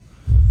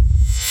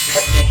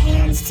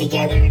hands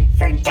together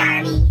for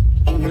Donnie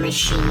and the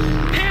Machine.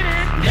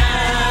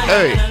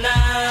 Hey.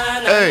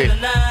 Hey.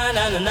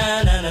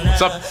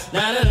 What's up?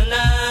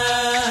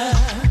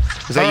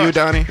 Is that you,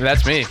 Donnie?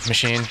 That's me,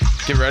 Machine.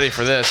 Get ready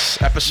for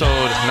this.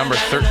 Episode number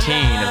 13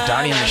 of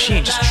Donnie and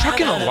Machine. Just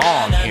trucking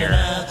along here.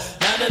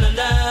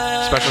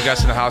 Special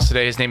guest in the house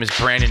today. His name is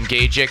Brandan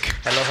Gajic.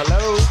 Hello,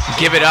 hello.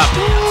 Give it up.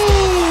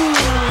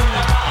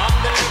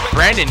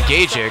 Brandan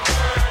Gajic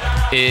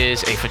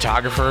is a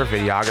photographer,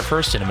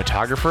 videographer,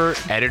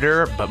 cinematographer,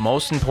 editor, but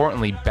most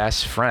importantly,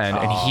 best friend.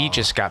 And he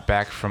just got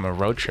back from a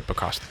road trip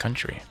across the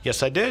country.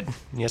 Yes, I did.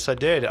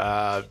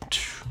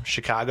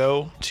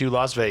 Chicago to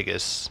Las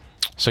Vegas.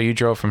 So you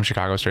drove from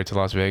Chicago straight to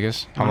Las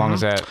Vegas? How long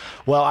is that?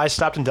 Well, I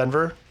stopped in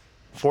Denver,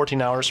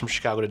 14 hours from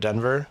Chicago to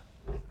Denver.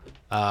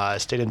 I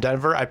stayed in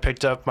Denver. I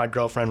picked up my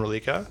girlfriend,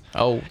 Relika,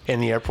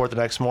 in the airport the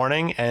next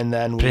morning. And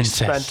then we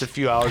spent a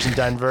few hours in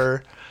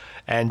Denver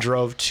and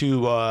drove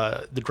to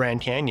the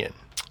Grand Canyon.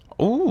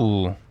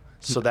 Ooh.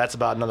 So that's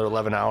about another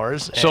 11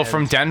 hours. So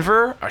from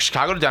Denver,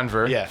 Chicago to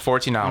Denver, Yeah.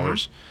 14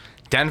 hours.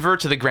 Denver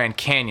to the Grand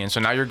Canyon. So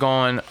now you're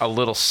going a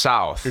little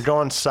south. You're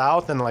going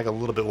south and like a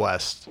little bit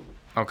west.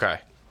 Okay.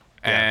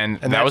 Yeah. And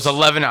And that was that's-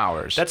 11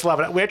 hours. That's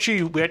 11. We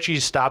actually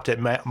stopped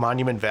at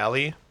Monument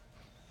Valley.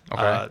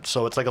 Okay.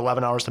 So it's like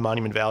 11 hours to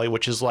Monument Valley,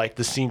 which is like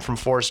the scene from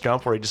Forrest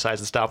Gump where he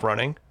decides to stop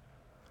running.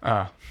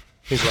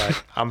 He's like,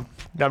 I'm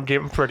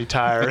getting pretty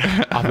tired.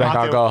 I think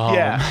I'll go home.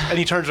 Yeah, and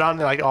he turns around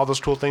and like all those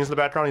cool things in the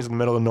background. He's in the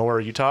middle of nowhere,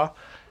 Utah.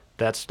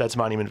 That's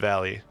Monument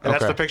Valley, and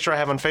that's Okay. the picture I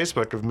have on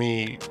Facebook of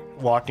me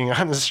walking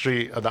on the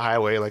street of the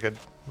highway like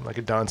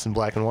a dunce in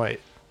black and white.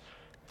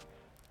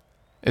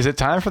 Is it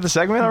time for the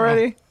segment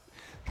already?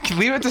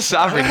 Leave it to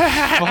Sovereign.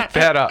 Fuck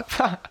that up.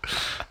 I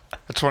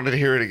just wanted to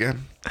hear it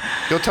again.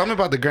 Yo, tell me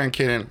about the Grand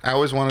Canyon. I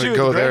always wanted Dude, to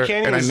go the Grand there,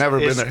 Canyon and I've never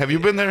been is- there. Have you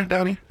been there,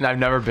 Donnie? I've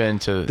never been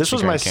to This the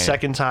was my Grand Canyon.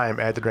 second time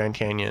at the Grand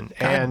Canyon.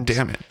 And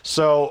damn it.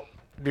 So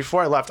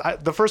before I left,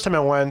 the first time I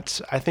went,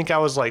 I think I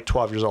was like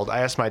 12 years old. I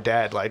asked my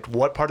dad, like,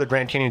 what part of the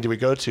Grand Canyon do we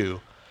go to?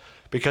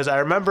 Because I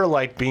remember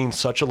like being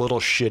such a little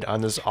shit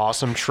on this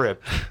awesome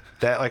trip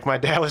that like my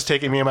dad was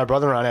taking me and my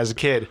brother on as a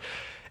kid.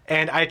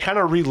 And I kind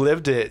of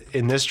relived it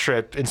in this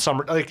trip in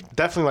summer. Like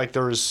definitely like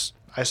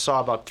I saw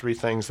about 3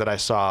 things that I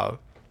saw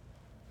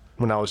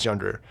when I was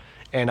younger.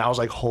 And I was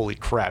like, holy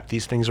crap,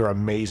 these things are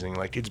amazing.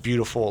 Like it's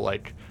beautiful,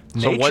 like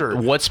So nature.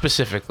 what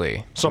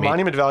specifically? So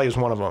Monument Valley is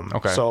one of them.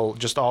 Okay. So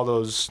just all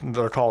those,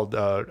 they're called,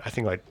 I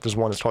think like there's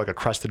one that's called like a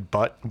crested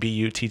butte,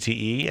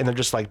 Butte, and they're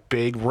just like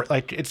big,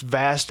 like it's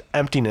vast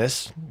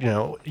emptiness,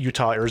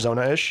 Utah,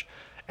 Arizona-ish,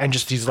 and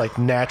just these like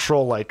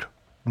natural like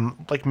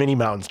mini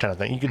mountains kind of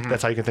thing.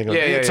 That's how you can think of it.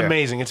 Yeah, It's yeah.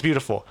 amazing. It's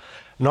beautiful.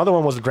 Another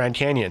one was the Grand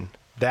Canyon.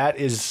 That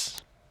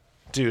is,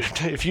 dude,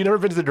 if you've never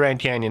been to the Grand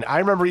Canyon, I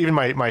remember even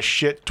my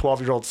shit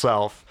 12-year-old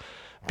self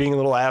being a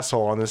little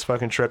asshole on this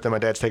fucking trip that my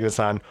dad's taking us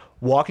on,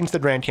 walking to the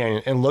Grand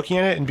Canyon and looking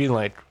at it and being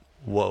like,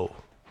 whoa.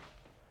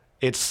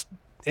 It's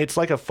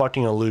like a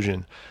fucking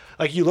illusion.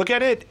 Like you look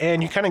at it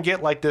and you kind of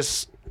get like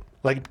this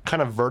like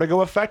kind of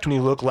vertigo effect when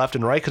you look left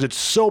and right because it's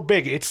so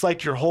big. It's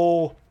like your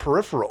whole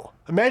peripheral.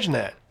 Imagine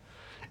that.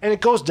 And it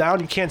goes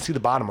down, you can't see the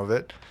bottom of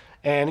it.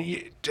 And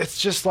it's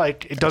just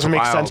like, it doesn't make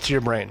wild. sense to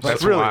your brain. Like,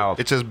 That's really. wild.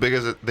 It's as big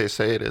as they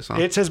say it is, huh?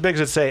 It's as big as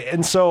it say.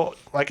 And so,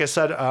 like I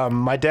said,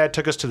 my dad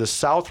took us to the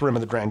south rim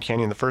of the Grand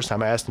Canyon the first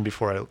time. I asked him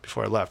before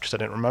I left because I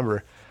didn't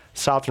remember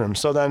south rim.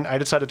 So then I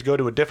decided to go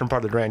to a different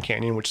part of the Grand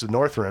Canyon, which is the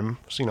north rim.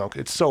 So,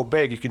 it's so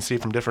big you can see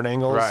it from different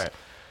angles. Right.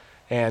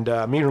 And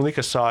me and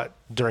Relika saw it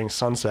during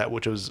sunset,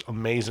 which was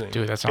amazing.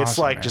 Dude, that's It's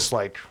awesome, like man. just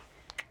like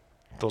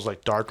those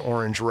like dark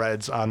orange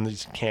reds on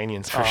these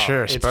canyons. For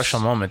sure. Special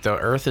moment. The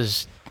Earth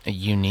is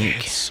unique.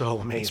 It's so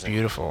amazing. It's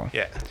beautiful.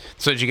 Yeah.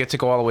 So did you get to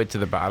go all the way to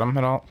the bottom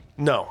at all?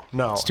 No.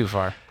 It's too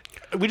far.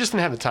 We just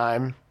didn't have the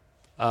time.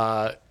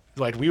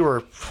 Like we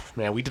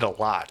did a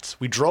lot.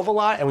 We drove a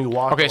lot and we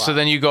walked a Okay, lot. so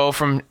then you go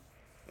from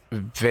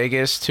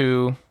Vegas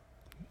to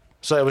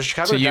So it was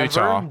Chicago to to Denver,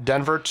 Utah.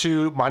 Denver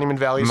to Monument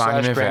Valley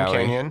Monument / Grand Valley,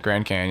 Canyon.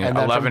 Grand Canyon, And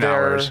then 11 from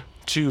there hours.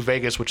 to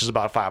Vegas, which is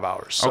about 5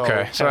 hours. So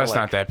okay, so that's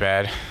not that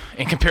bad.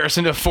 In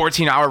comparison to a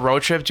 14-hour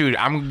road trip, dude,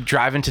 I'm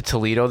driving to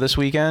Toledo this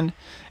weekend,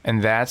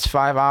 and that's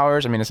 5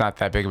 hours. I mean, it's not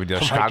that big of a deal.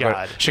 my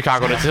God.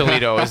 Chicago to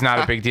Toledo is not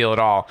a big deal at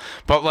all.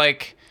 But,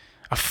 like,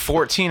 a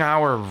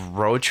 14-hour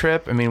road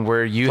trip, I mean,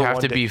 where you For have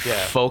one to day, be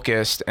yeah.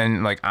 focused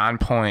and, like, on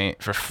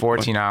point for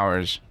 14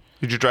 hours.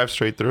 Did you drive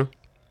straight through?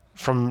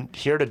 From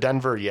here to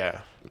Denver,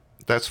 yeah.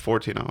 That's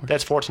 14 hours.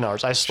 That's 14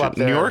 hours. I slept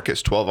New there. York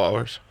is 12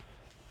 hours.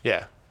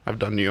 Yeah. I've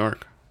done New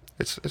York.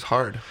 It's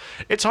hard.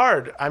 It's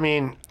hard. I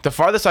mean, The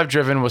farthest I've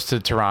driven was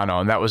to Toronto,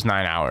 and that was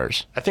 9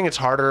 hours. I think it's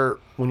harder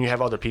when you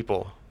have other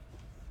people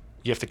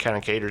you have to kind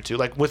of cater to.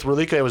 Like with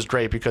Relika, it was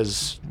great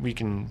because we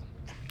can...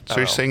 So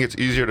you're saying it's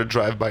easier to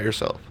drive by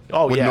yourself?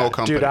 Oh, with yeah. no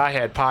company? Dude, I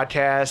had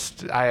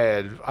podcasts. I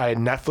had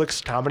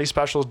Netflix comedy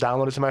specials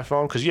downloaded to my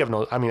phone because I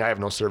have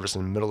no service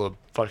in the middle of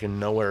fucking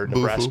nowhere,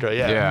 Nebraska.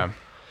 Yeah. Yeah.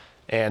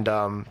 And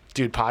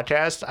dude,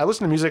 podcast. I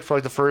listen to music for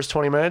like the first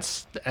 20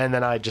 minutes, and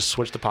then I just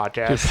switch to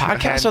podcasts. Dude,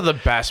 podcasts are the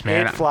best,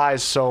 man. It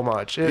flies so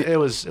much. It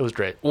was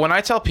great. When I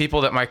tell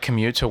people that my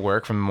commute to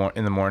work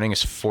in the morning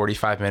is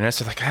 45 minutes,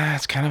 they're like,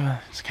 it's kind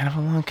of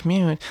a long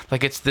commute.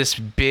 Like it's this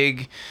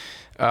big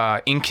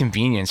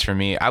inconvenience for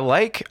me. I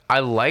like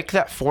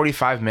that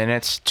 45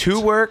 minutes to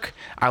work.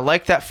 I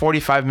like that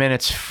 45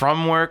 minutes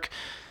from work.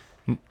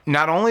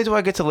 Not only do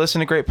I get to listen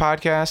to great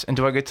podcasts and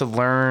do I get to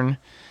learn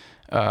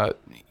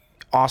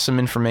awesome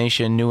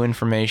information, new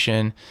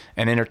information,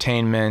 and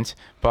entertainment,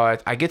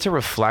 but I get to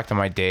reflect on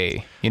my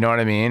day. You know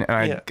what I mean?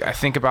 And I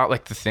think about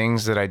like the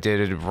things that I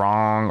did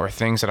wrong or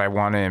things that I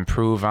want to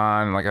improve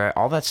on, like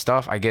all that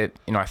stuff. I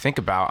think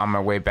about on my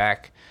way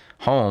back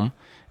home,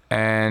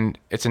 and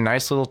it's a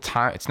nice little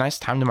time. It's nice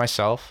time to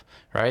myself,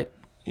 right?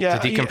 Yeah,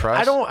 to decompress.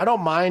 I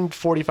don't mind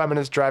 45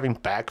 minutes driving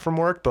back from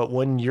work, but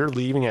when you're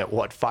leaving at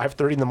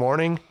 5:30 in the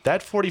morning,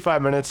 that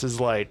 45 minutes is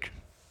like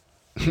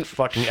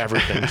fucking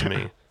everything to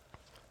me.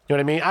 You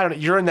know what I mean? I don't know.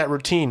 You're in that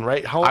routine,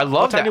 right? I love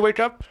what time that. do you wake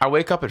up? I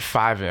wake up at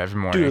 5 every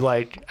morning. Dude,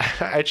 like,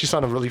 I actually saw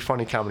a really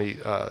funny comedy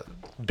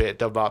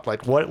bit about,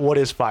 like, what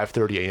is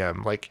 5:30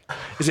 a.m.? Like,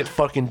 is it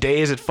fucking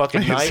day? Is it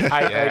fucking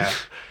night?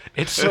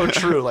 It's so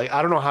true. Like,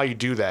 I don't know how you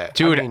do that.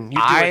 Dude, I mean, you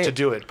do it to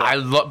do it.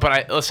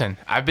 But listen,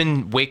 I've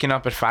been waking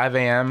up at 5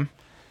 a.m.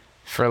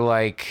 for,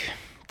 like,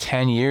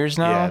 10 years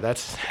now. Yeah,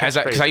 that's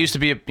because I used to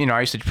be, I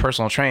used to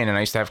personal train, and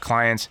I used to have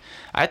clients.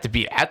 I had to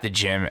be at the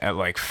gym at,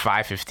 like,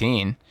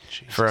 5:15.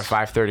 For a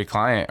 5:30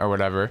 client or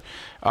whatever.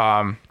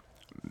 I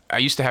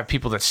used to have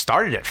people that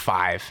started at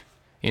 5,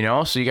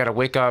 so you got to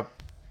wake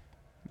up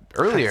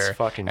earlier. That's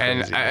fucking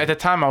and crazy, at the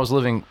time I was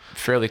living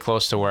fairly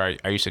close to where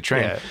I used to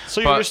train. Yeah,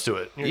 so you're used to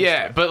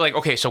it. But like,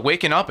 okay, so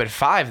waking up at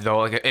 5 though,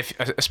 like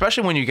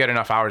especially when you get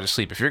enough hours of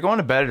sleep, if you're going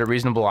to bed at a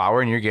reasonable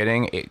hour and you're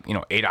getting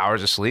 8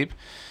 hours of sleep,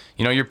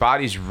 your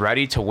body's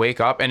ready to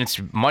wake up, and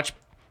it's much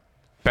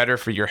better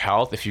for your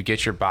health if you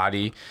get your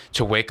body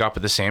to wake up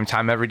at the same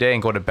time every day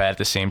and go to bed at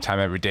the same time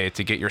every day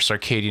to get your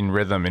circadian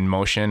rhythm in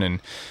motion and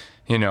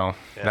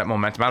that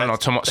momentum. I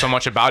don't know so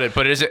much about it,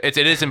 but it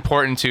is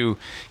important to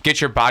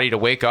get your body to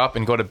wake up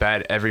and go to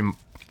bed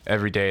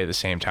every day at the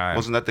same time.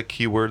 Wasn't that the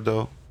key word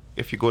though?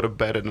 If you go to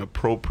bed at an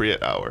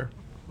appropriate hour.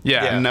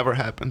 Yeah. It never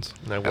happens.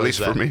 At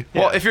least for me.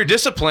 Well, if you're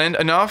disciplined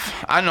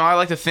enough, I don't know, I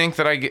like to think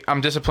that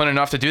I'm disciplined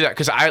enough to do that,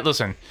 because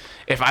listen,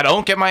 if I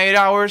don't get my 8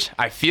 hours,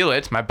 I feel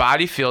it. My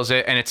body feels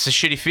it, and it's a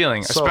shitty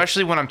feeling,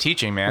 especially when I'm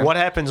teaching, man. What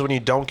happens when you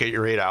don't get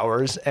your 8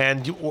 hours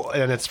and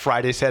it's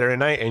Friday, Saturday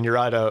night, and you're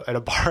at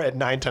a bar at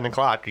 9, 10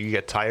 o'clock? You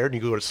get tired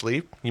and you go to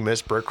sleep? You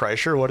miss Bert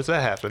Kreischer? What does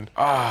that happen?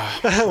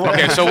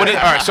 Okay, so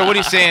what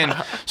he's saying?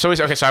 So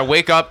I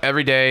wake up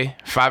every day,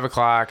 5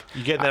 o'clock.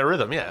 You get in that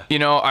rhythm,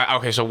 yeah.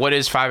 Okay, so what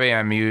is 5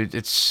 a.m.?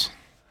 It's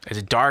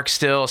dark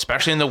still,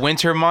 especially in the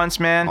winter months,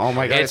 man. Oh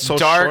my God, it's so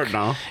dark short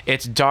now.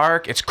 It's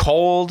dark, it's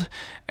cold,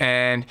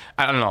 and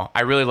I don't know.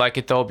 I really like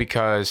it though,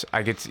 because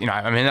I get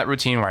I'm in that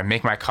routine where I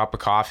make my cup of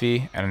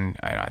coffee and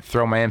I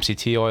throw my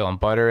MCT oil and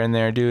butter in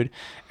there, dude.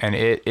 And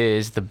it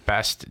is the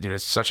best, dude.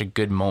 It's such a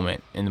good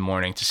moment in the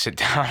morning to sit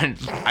down.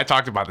 I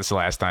talked about this the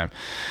last time.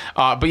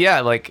 But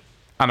yeah, like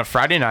on a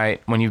Friday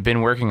night when you've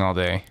been working all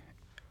day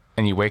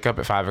and you wake up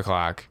at 5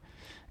 o'clock,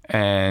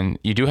 and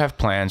you do have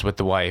plans with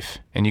the wife,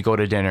 and you go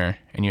to dinner,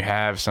 and you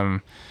have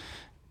some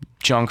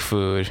junk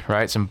food,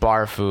 right? Some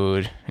bar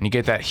food, and you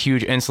get that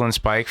huge insulin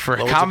spike for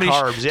a comedy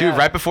carbs, dude,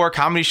 right before a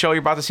comedy show you're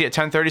about to see at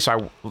 10:30.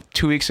 So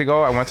 2 weeks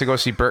ago, I went to go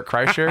see Bert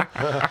Kreischer.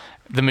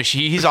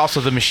 He's also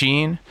the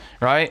Machine,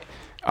 right?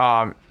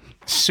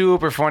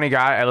 Super funny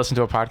guy. I listened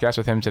to a podcast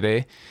with him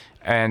today,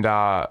 and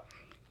I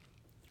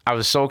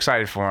was so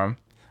excited for him.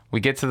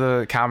 We get to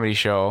the comedy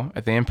show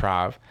at the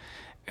Improv,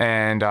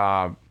 and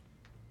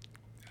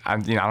I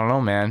don't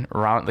know, man.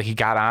 He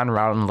got on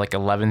around like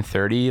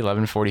 11:30,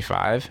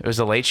 11:45. It was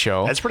a late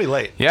show. That's pretty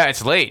late. Yeah,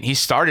 it's late. He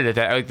started at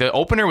that. Like, the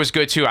opener was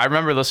good too. I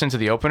remember listening to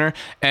the opener,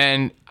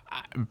 and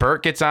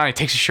Bert gets on. He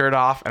takes his shirt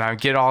off, and I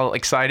get all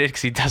excited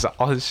because he does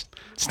all his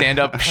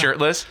stand-up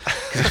shirtless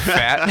because he's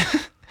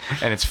fat.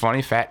 And it's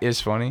funny. Fat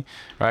is funny,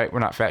 right? We're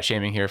not fat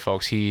shaming here,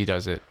 folks. He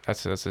does it.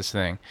 That's his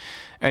thing.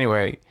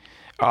 Anyway,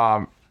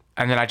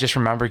 and then I just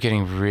remember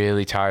getting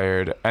really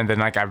tired, and then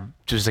like I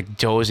was like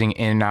dozing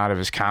in and out of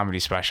his comedy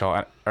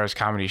special or his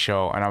comedy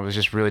show, and I was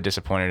just really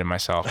disappointed in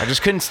myself. I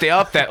just couldn't stay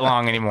up that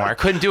long anymore. I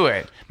couldn't do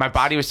it. My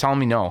body was telling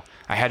me no.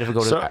 I had to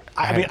go to.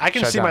 I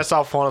can see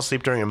myself falling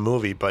asleep during a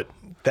movie, but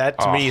that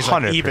to me is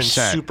like even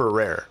super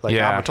rare. Like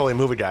I'm a totally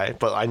movie guy,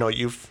 but I know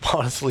you've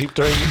fallen asleep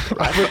during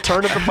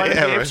Return of the Planet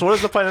of the Apes. What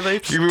is the Planet of the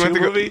Apes? We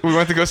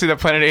went to go see the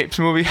Planet of the Apes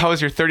movie. How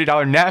was your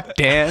 $30 nap,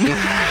 Dan?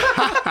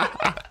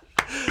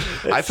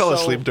 I fell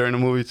asleep during the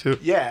movie too.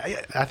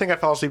 Yeah, I think I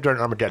fell asleep during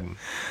Armageddon.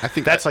 I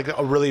think that's like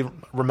a really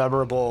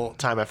memorable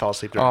time I fell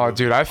asleep during. Oh,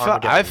 dude, I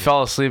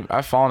fell asleep.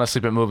 I've fallen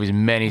asleep at movies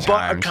many times.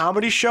 But a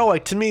comedy show,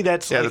 like to me,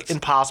 that's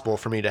impossible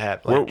for me to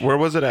have. Like, where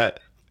was it at?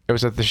 It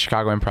was at the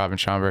Chicago Improv in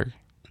Schaumburg.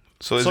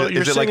 So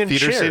you're is it sitting like in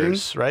theater seating?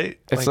 chairs, right?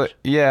 It's like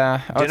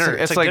yeah, dinner-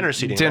 it's it's like dinner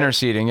seating, Dinner right?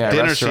 seating, yeah.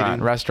 Dinner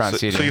Restaurant so,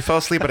 seating. So you fell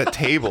asleep at a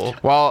table.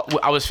 Well,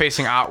 I was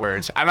facing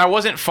outwards, and I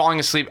wasn't falling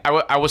asleep.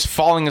 I was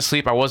falling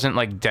asleep. I wasn't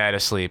like dead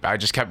asleep. I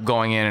just kept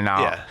going in and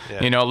out.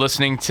 Yeah. You know,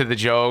 listening to the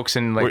jokes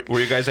and like Were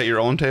you guys at your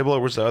own table,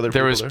 or was there other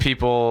there people was there?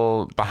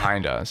 people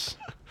behind us.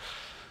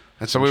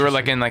 That's So we were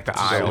like interesting. in like the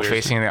This is aisle, weird.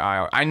 facing the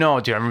aisle. I know,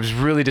 dude. I was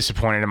really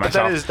disappointed in But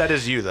myself. that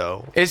is you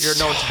though. It's- You're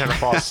known to kind of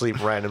fall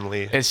asleep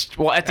randomly. It's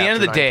well at the end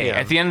of the After 9 day. p.m.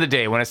 At the end of the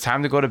day, when it's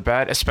time to go to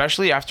bed,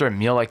 especially after a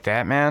meal like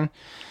that, man,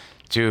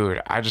 dude,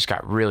 I just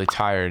got really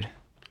tired.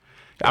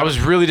 I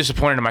was really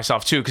disappointed in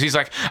myself too, because he's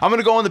like, "I'm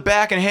gonna go in the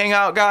back and hang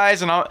out,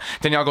 guys." And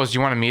Danielle goes, "Do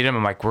you want to meet him?"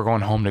 I'm like, "We're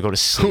going home to go to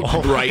sleep."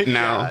 right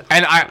now.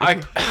 And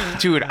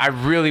dude, I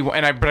really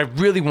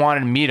wanted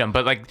to meet him,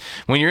 but like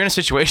when you're in a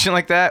situation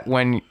like that,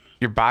 when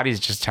your body's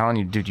just telling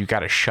you, dude, you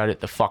got to shut it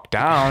the fuck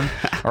down,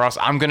 or else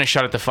I'm gonna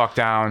shut it the fuck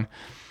down.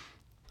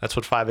 That's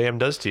what 5 a.m.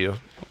 does to you.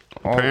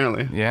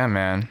 Apparently. Yeah,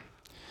 man.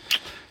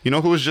 You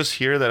know who was just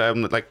here that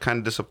I'm like kind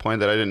of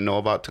disappointed that I didn't know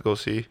about to go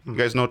see? You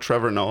guys know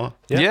Trevor Noah?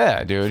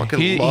 Yeah, dude. Fucking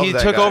He love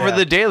that took guy. over Yeah.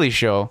 the Daily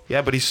Show.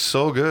 Yeah, but he's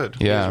so good.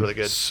 Yeah, He's really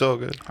good. So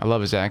good. I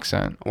love his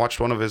accent. I watched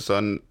one of his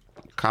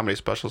comedy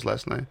specials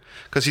last night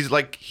because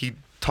he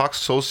talks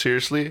so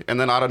seriously, and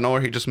then out of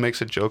nowhere he just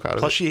makes a joke out of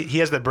Plus, it. he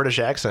has that British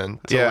accent.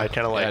 So Yeah. I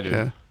kind of like. Yeah, dude.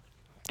 Yeah.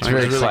 It's very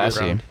really good classy.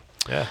 round.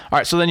 Yeah. All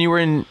right, so then you were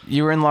in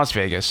Las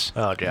Vegas.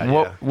 Oh, God,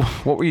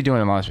 What were you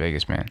doing in Las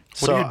Vegas, man?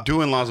 What do you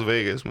do in Las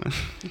Vegas, man?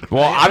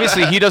 Well,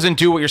 obviously he doesn't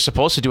do what you're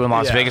supposed to do in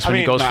Las Yeah, Vegas I when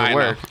he mean, goes nah, for I know.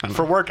 work.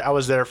 For work, I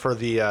was there for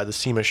the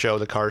SEMA show,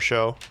 the car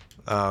show.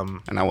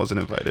 And I wasn't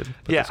invited.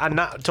 But Yeah, I'm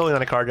totally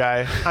not a car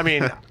guy. I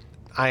mean,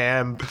 I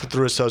am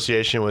through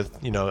association with,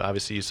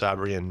 obviously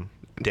Sabri and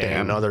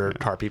Dan and other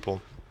car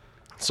people.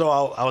 So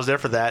I was there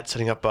for that,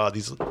 setting up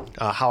these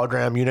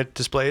hologram unit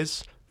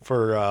displays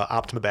for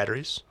Optima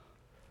batteries.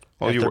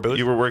 well, at their booth.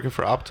 you were working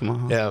for Optima.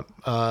 Huh?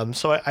 Yeah.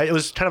 So it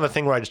was kind of a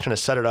thing where I just kind of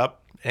set it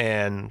up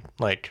and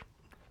like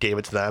gave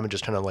it to them and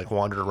just kind of like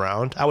wandered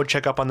around. I would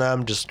check up on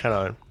them, just kind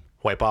of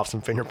wipe off some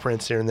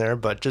fingerprints here and there,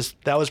 but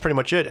just that was pretty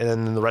much it. And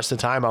then the rest of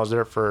the time I was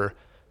there for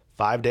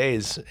 5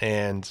 days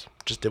and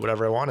just did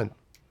whatever I wanted.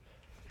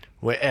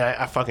 And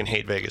I fucking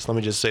hate Vegas. Let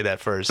me just say that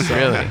first. So,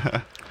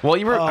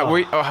 Really?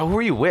 Well, who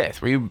were you with?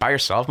 Were you by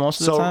yourself most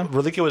of the So time?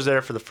 Relika was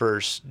there for the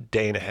first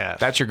day and a half.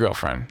 That's your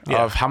girlfriend.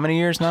 Yeah. Of how many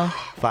years now?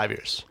 5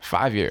 years.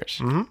 5 years.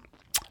 Mm-hmm.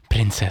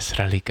 Princess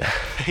Relika.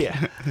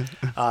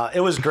 Yeah.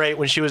 It was great.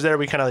 When she was there,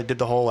 we kind of like did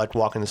the whole like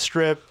walking the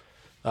strip,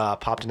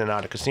 popped in and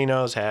out of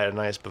casinos, had a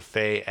nice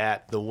buffet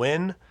at the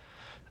Wynn.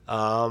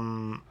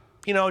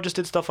 Just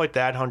did stuff like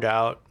that, hung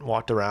out,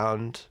 walked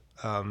around.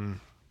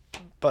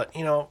 But,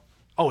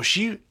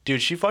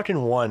 she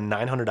fucking won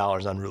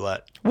 $900 on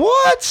roulette.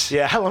 What?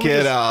 Yeah. let me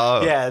Get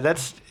out. Yeah,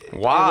 It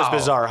was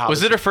bizarre. How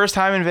Was it her first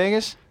time in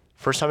Vegas?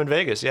 first time in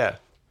Vegas? Yeah.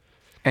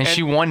 And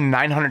she won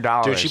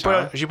 $900. Dude, she put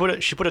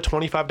a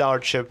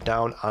 $25 chip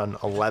down on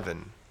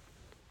 11.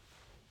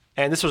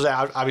 And this was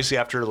obviously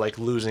after like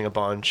losing a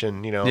bunch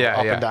and up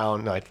and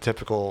down like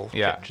typical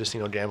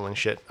casino gambling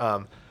shit.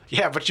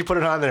 But she put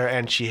it on there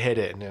and she hit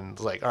it and then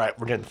was like, all right,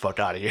 we're getting the fuck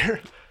out of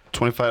here.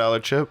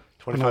 $25 chip.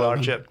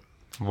 $25 chip.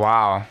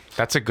 Wow,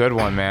 that's a good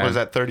one, man. Was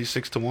that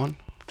 36 to 1?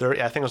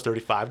 30. I think it was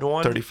 35 to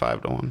 1.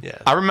 35 to 1. Yeah.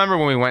 I remember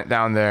when we went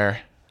down there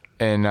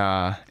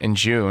in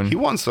June. He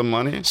won some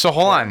money. So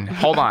hold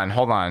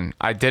on.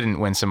 I didn't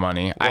win some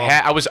money.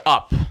 I was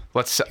up.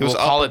 We'll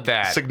call it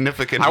that.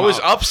 Significant. I was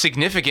amount. up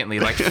significantly,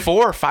 like $400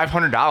 or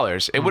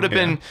 $500. It would have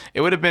been.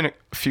 It would have been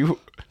a few,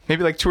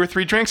 maybe like 2 or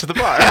 3 drinks at the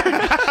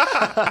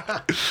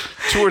bar.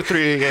 2 or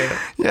 3. Yeah.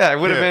 Yeah, it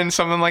would have been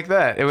something like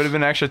that. It would have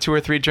been extra 2 or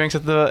 3 drinks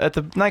at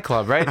the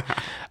nightclub, right?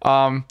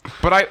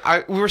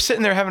 But we were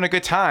sitting there having a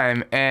good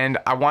time, and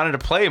I wanted to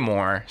play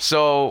more,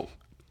 so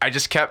I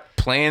just kept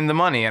playing the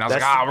money, and I was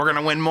like, we're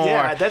gonna win more.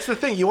 Yeah, that's the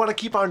thing. You want to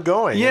keep on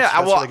going. Yeah,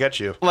 that's what gets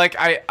you. Like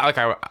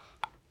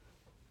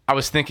I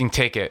was thinking,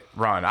 take it,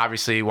 run.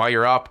 Obviously, while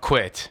you're up,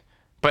 quit.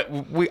 But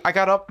I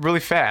got up really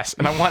fast,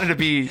 and I wanted to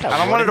be.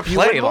 I wanted to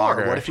play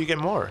longer. What if you get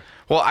more?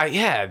 Well,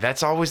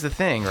 that's always the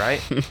thing, right?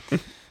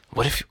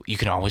 What if you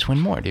can always win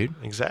more, dude?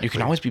 Exactly. You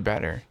can always be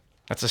better.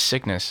 That's a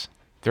sickness.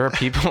 There are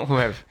people who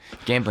have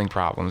gambling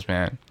problems,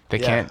 man. They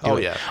can't do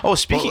it. Yeah. Oh,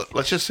 speaking. Well,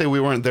 let's just say we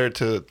weren't there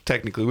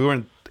we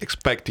weren't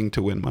expecting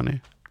to win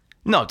money.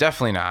 No,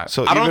 definitely not.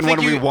 So I don't even think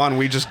when we won,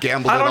 we just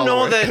gambled. I don't know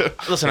all the way.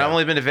 that. Listen, I've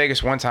only been to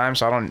Vegas one time,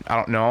 so I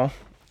don't know.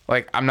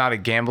 Like, I'm not a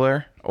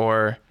gambler,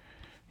 or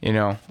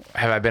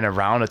have I been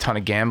around a ton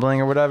of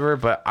gambling or whatever?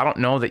 But I don't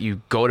know that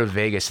you go to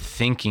Vegas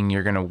thinking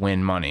you're gonna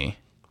win money.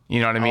 You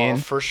know what I mean? Oh,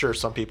 for sure,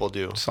 some people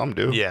do. Some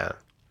do. Yeah.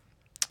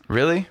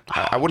 Really?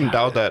 I wouldn't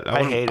doubt that.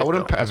 I hate it, I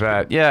wouldn't though. pass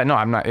Bad. Yeah, no,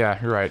 I'm not. Yeah,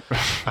 you're right.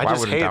 I Why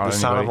just would hate doubt the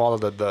sound of anybody? all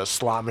of the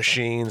slot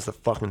machines, the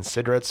fucking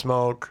cigarette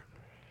smoke.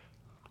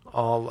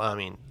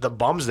 The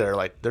bums there,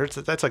 like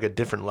that's like a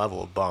different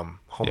level of bum.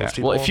 Homeless Yeah.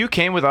 people. Well, if you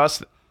came with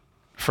us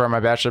for my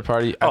bachelor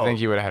party, I think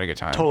you would have had a good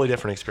time. totally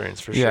different experience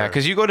for sure. Yeah,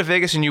 because you go to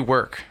Vegas and you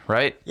work,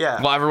 right?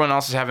 Yeah. While everyone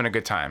else is having a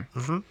good time.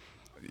 Mm-hmm.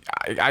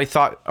 I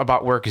thought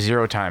about work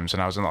 0 times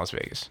when I was in Las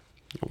Vegas.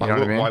 You know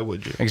what I mean? Why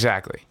would you?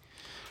 Exactly.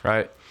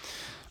 Right.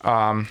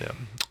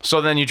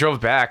 So then you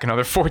drove back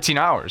another 14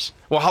 hours.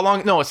 Well, how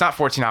long? No, it's not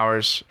 14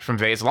 hours from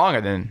Vegas.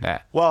 Longer than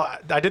that. Well,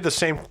 I did the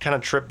same kind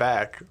of trip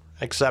back,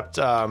 except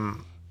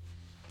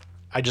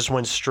I just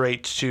went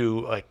straight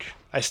to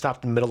I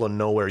stopped in the middle of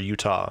nowhere,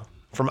 Utah.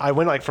 I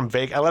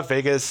left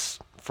Vegas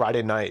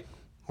Friday night,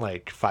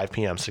 5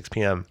 p.m., 6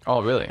 p.m.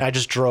 Oh, really? And I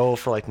just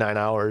drove for 9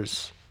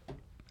 hours,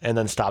 and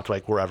then stopped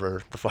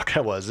wherever the fuck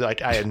I was. I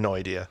had no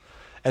idea.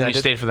 And You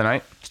stayed for the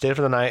night? Stayed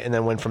for the night, and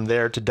then went from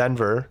there to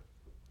Denver,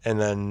 and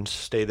then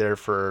stayed there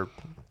for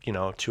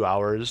 2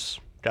 hours.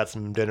 Got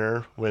some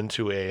dinner, went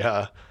to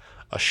a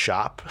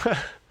shop,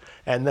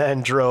 and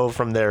then drove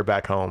from there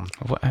back home.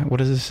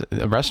 What is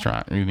this? A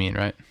restaurant? You mean,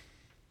 right?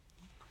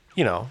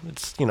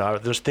 It's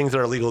there's things that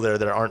are legal there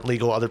that aren't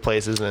legal other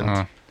places,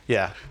 and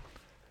yeah,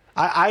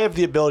 I have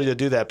the ability to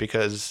do that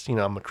because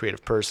I'm a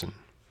creative person.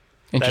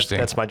 Interesting.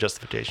 That's my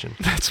justification.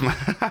 That's my.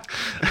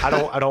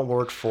 I don't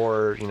work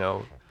for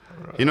you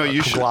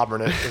should.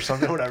 conglomerate or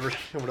something, whatever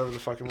the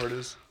fucking word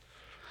is.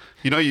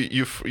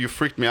 You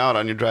freaked me out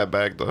on your drive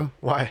back though.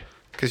 Why?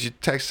 Because you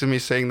texted me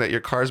saying that your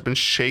car's been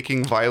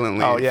shaking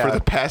violently yeah. for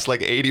the past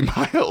 80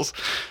 miles.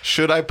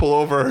 Should I pull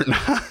over or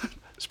not?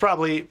 It's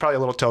probably a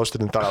little toasted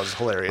and thought I was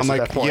hilarious. I'm at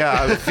like, that point.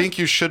 yeah, I think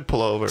you should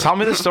pull over. Tell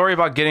me the story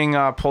about getting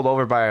pulled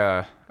over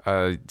by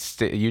a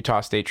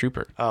Utah state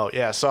trooper. Oh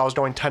yeah, so I was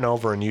going 10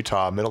 over in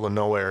Utah, middle of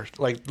nowhere,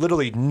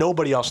 literally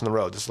nobody else on the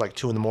road. This is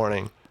 2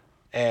 a.m,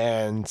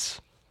 and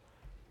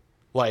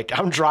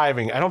I'm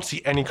driving. I don't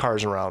see any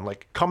cars around.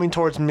 Coming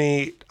towards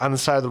me on the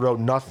side of the road,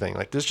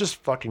 nothing. There's just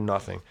fucking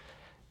nothing.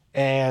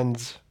 And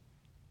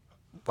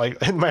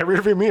in my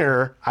rearview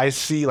mirror, I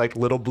see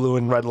little blue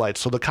and red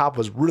lights. So the cop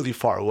was really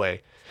far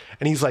away.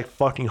 And he's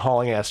fucking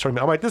hauling ass toward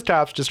me. I'm like, this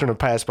cop's just going to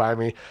pass by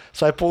me.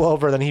 So I pull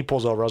over, then he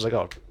pulls over. I was like,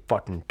 oh,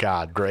 fucking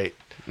God, great.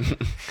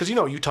 Because,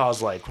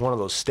 Utah's one of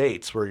those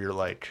states where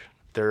you're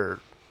they're...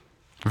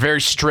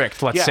 Very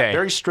strict, let's Yeah, say.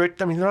 very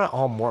strict. I mean, they're not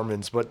all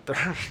Mormons, but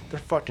they're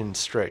fucking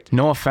strict.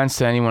 No offense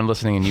to anyone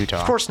listening in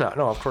Utah. Of course not.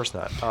 No, of course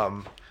not.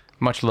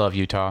 Much love,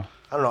 Utah.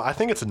 I don't know. I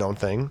think it's a known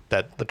thing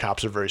that the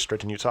cops are very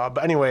strict in Utah.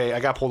 But anyway, I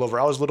got pulled over.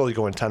 I was literally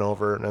going 10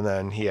 over, and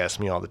then he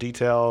asked me all the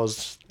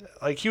details.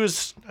 He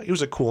was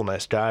a cool,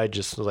 nice guy.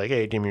 Just was like,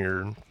 hey, give me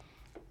your,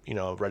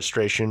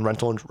 registration,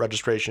 rental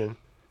registration,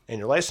 and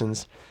your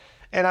license.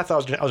 And I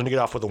thought I was gonna get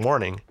off with a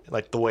warning.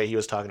 The way he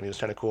was talking to me was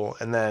kind of cool.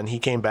 And then he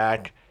came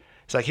back.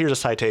 He's like, here's a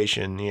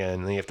citation,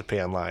 and then you have to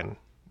pay online.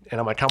 And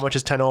I'm like, how much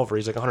is 10 over?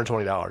 He's like,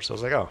 $120. So I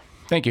was like, oh,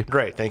 Thank you.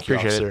 great, thank you,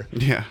 Appreciate officer.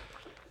 it. Yeah.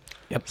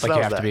 Yep, So like that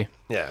you was have to that.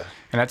 be. Yeah.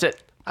 And that's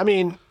it. I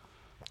mean,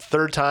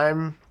 third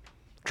time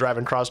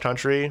driving cross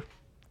country,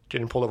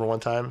 getting pulled over one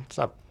time.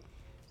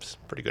 It's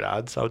pretty good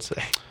odds, I would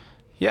say.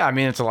 Yeah, I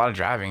mean, it's a lot of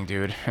driving,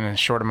 dude, in a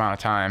short amount of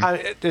time.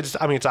 It's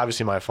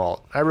obviously my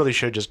fault. I really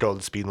should just go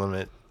the speed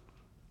limit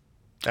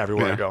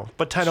everywhere I Yeah. go.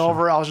 But 10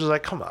 over, I was just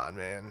like, come on,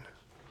 man.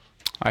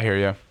 I hear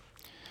you.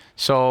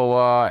 So,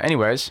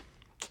 anyways,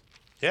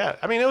 Yeah,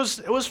 I mean, it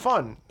was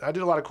fun. I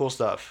did a lot of cool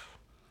stuff.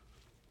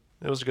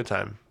 It was a good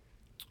time.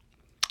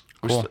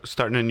 We're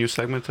starting a new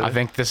segment today. I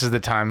think this is the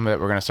time that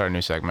we're going to start a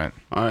new segment.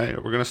 All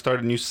right, we're gonna start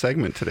a new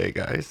segment today,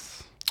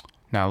 guys.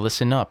 Now,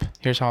 listen up.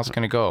 Here's how it's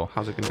going to go.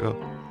 How's it gonna go?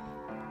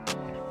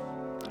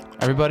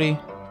 Everybody,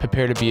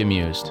 prepare to be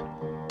amused.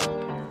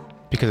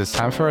 Because it's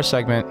time for our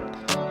segment,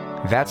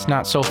 That's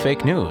Not So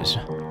Fake News.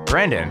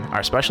 Brandan,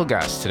 our special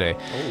guest today,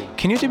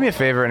 can you do me a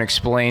favor and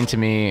explain to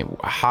me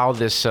how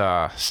this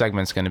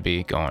segment's going to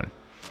be going?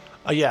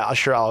 Yeah,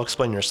 sure. I'll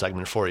explain your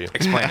segment for you.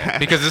 Explain it.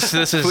 Because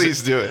this is...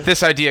 Please do it.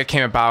 This idea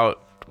came about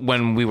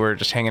when we were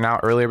just hanging out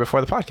earlier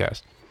before the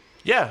podcast.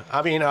 Yeah,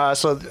 I mean,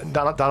 so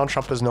Donald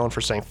Trump is known for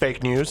saying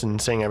fake news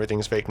and saying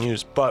everything's fake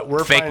news, but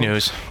Fake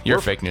news.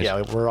 You're fake news.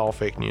 Yeah, we're all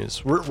fake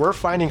news. We're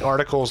finding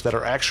articles that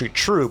are actually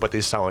true, but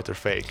they sound like they're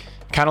fake.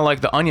 Kind of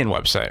like the Onion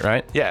website,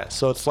 right? Yeah,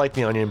 so it's like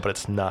The Onion, but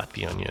it's not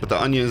The Onion. But the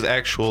Onion is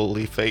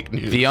actually fake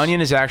news. The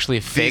Onion is actually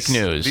fake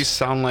news. These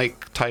sound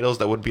like titles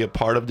that would be a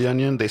part of the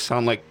Onion. They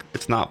sound like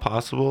it's not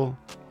possible,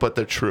 but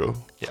they're true,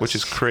 which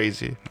is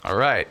crazy. All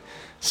right.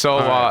 So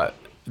right.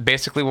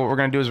 basically what we're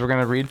going to do is we're going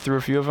to read through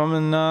a few of them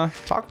and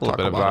talk a little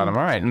bit about them.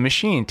 All right.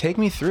 Machine, take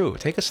us through.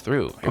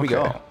 Here we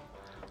go.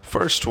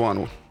 First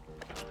one.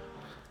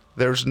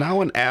 There's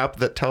now an app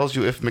that tells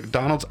you if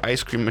McDonald's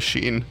ice cream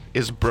machine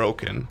is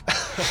broken.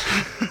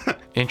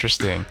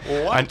 Interesting.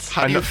 What?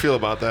 How do you feel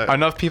about that?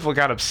 Enough people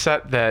got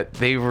upset that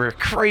they were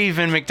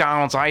craving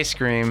McDonald's ice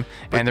cream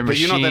and their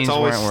machines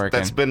weren't working.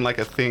 That's been like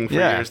a thing for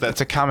Yeah, years.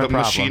 that's a common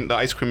problem. The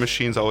ice cream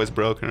machine's always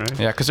broken, right?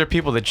 Yeah, because there are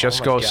people that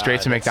just my go God,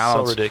 straight to that's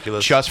McDonald's so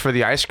ridiculous. just for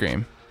the ice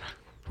cream.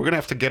 We're going to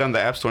have to get on the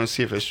App Store and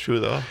see if it's true,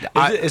 though.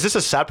 Is this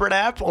a separate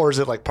app or is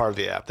it like part of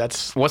the app?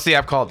 That's What's the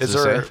app called? does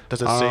Does it it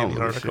say? say in the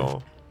Let me see.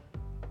 article?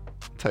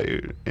 Tell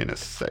you in a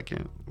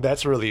second.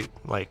 That's really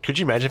like. Could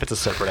you imagine if it's a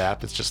separate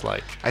app? It's just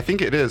like, I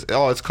think it is.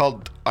 Oh, it's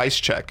called Ice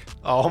Check.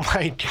 oh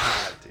my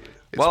God, dude.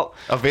 It's Well-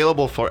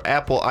 available for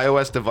Apple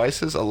iOS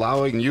devices,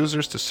 allowing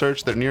users to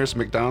search their nearest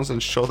McDonald's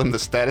and show them the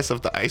status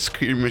of the ice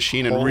cream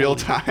machine in real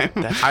time.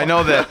 I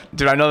know that,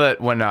 dude. I know that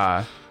when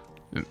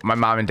My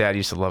mom and dad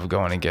used to love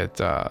going and get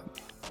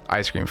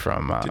ice cream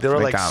from They were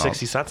like McDonald's.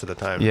 60 cents at the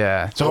time.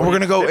 Yeah. So we're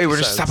gonna go. Hey, we're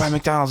 50 just stop by cents.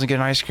 McDonald's and get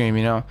an ice cream.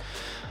 You know.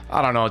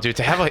 I don't know, dude.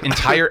 To have an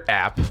entire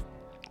app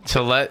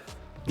to let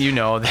you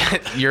know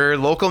that your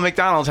local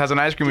McDonald's has an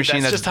ice cream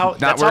machine That's that's just how not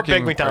that's how working.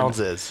 big McDonald's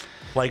is.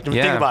 Like,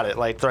 Yeah. think about it.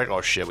 Like, they're like,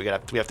 oh shit, we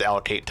have to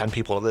allocate 10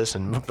 people to this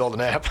and build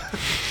an app.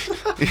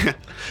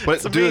 But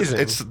It's dude, amazing.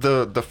 it's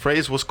the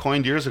phrase was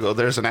coined years ago.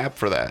 There's an app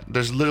for that.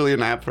 There's literally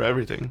an app for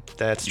everything.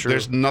 That's true.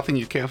 There's nothing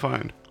you can't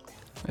find.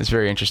 It's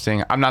very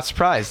interesting. I'm not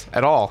surprised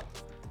at all.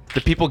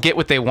 The people get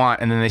what they want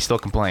and then they still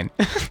complain.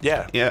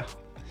 Yeah. Yeah.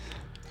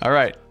 All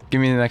right,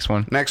 give me the next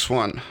one. Next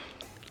one.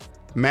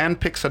 Man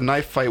picks a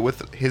knife fight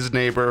with his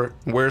neighbor,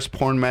 wears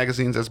porn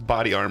magazines as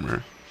body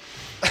armor.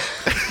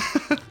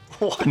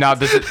 Now,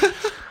 does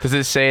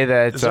it say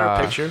that? Is there a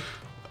picture?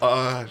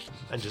 Uh,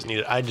 I just need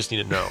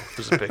to know if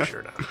there's a picture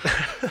or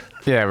not.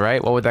 Yeah,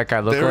 right. What would that guy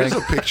look there like? is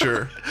a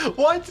picture.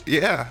 What?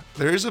 Yeah,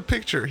 there is a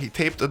picture. He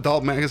taped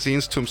adult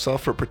magazines to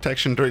himself for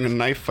protection during a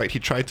knife fight he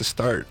tried to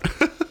start.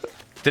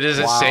 Does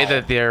it say Wow.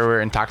 that they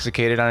were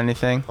intoxicated on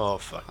anything? Oh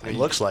fuck! It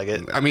looks like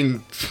it. I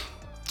mean,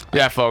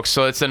 Yeah, folks.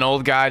 So it's an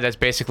old guy that's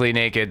basically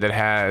naked that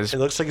has It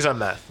looks like he's on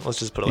meth. Let's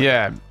just put it. Like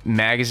yeah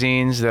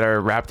magazines that are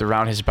wrapped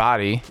around his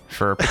body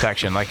for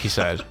protection, like he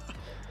said.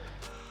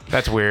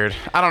 That's weird.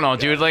 I don't know,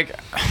 dude. Like,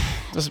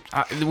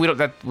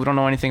 we don't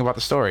know anything about the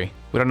story.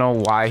 We don't know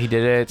why he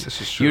did it. This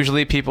is true.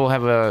 Usually, people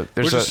have a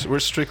we're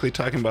strictly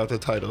talking about the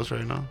titles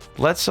right now.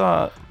 let's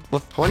How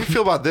do you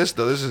feel about this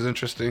though? This is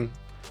interesting.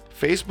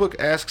 Facebook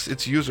asks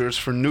its users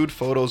for nude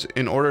photos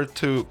in order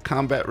to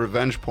combat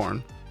revenge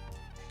porn.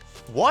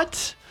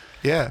 What?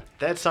 Yeah.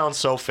 That sounds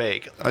so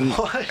fake.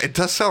 What? It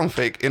does sound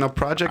fake. In a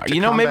project to you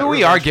know, maybe combat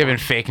we are revenge giving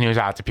porn. fake news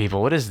out to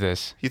people. What is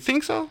this? You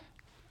think so?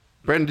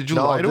 Brandon, did you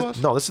No, lie to this,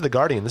 us? no, this is the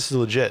Guardian. This is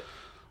legit.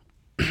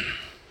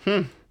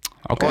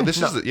 Okay. Oh,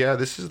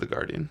 this is the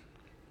Guardian.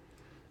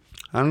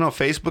 I don't know.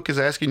 Facebook is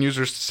asking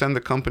users to send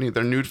the company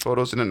their nude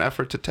photos in an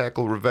effort to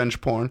tackle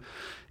revenge porn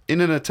in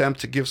an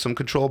attempt to give some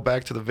control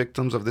back to the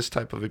victims of this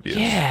type of abuse.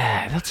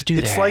 Yeah, let's do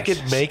that. It's like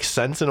it makes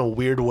sense in a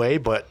weird way,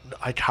 but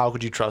like, how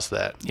could you trust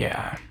that?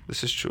 Yeah.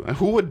 This is true. And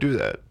who would do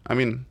that? I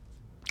mean,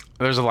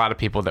 There's a lot of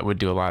people that would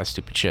do a lot of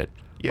stupid shit.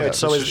 yeah. Wait,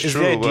 so this is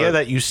true, the idea but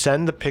that you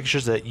send the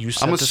pictures that you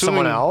sent to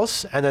someone assuming-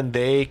 else, and then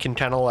they can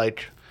kind of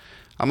like,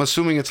 I'm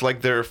assuming it's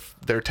like their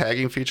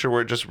tagging feature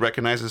where it just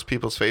recognizes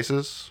people's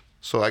faces.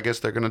 So I guess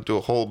they're gonna do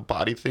a whole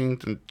body thing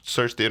to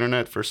search the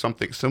internet for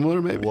something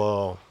similar, maybe.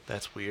 whoa,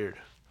 that's weird.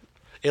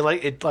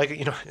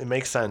 It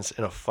makes sense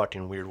in a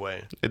fucking weird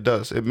way. It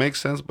does. It makes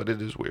sense, but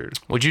it is weird.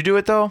 Would you do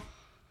it though?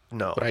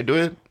 No. Would I do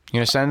it? You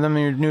gonna send them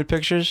your nude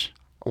pictures?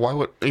 Why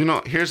would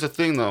here's the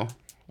thing though.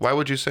 Why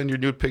would you send your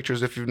nude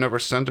pictures if you've never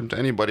sent them to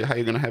anybody? How are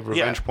you gonna have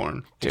revenge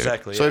porn?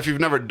 Exactly. So yeah. if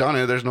you've never done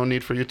it, there's no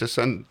need for you to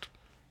send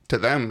to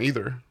them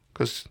either.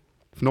 Because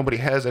if nobody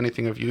has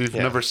anything of you, you've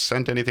Yeah. never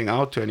sent anything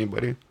out to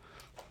anybody.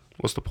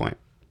 What's the point?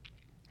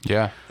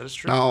 Yeah. That is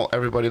true. Now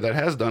everybody that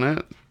has done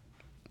it,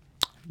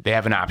 They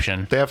have an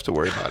option. they have to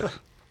worry about it.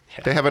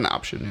 They have an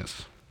option,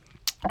 yes.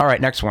 All right,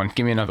 next one.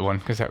 Give me another one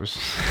because that was.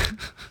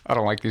 I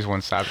don't like these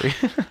ones, sadly.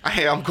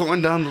 Hey, I'm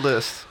going down the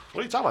list.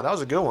 What are you talking about? That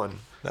was a good one.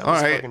 That All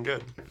was right. fucking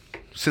good.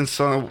 Since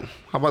how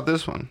about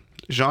this one?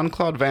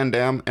 Jean-Claude Van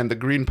Damme and the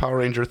Green Power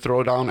Ranger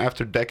throw down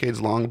after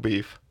decades-long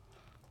beef.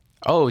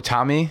 Oh,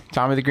 Tommy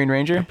the Green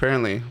Ranger.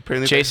 Apparently,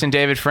 Jason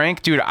David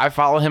Frank, dude, I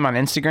follow him on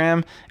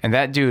Instagram, and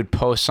that dude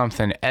posts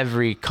something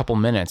every couple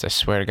minutes. I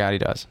swear to God, he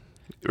does.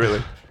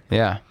 Really.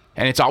 Yeah,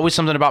 and it's always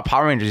something about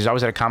Power Rangers. He's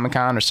always at a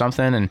Comic-Con or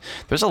something, and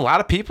there's a lot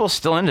of people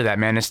still into that,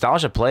 man.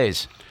 Nostalgia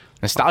plays.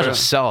 Nostalgia Okay.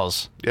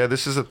 sells. Yeah,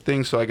 this is a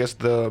thing. So I guess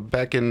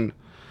back in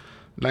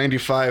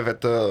 '95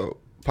 at the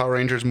Power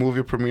Rangers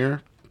movie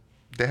premiere,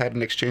 they had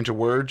an exchange of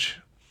words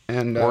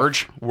and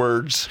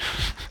words.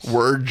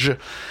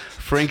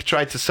 Frank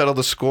tried to settle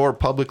the score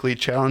publicly,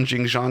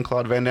 challenging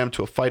Jean-Claude Van Damme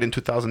to a fight in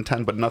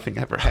 2010, but nothing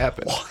ever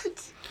happened.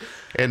 What?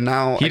 And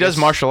now He does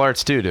martial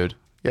arts too, dude.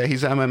 Yeah,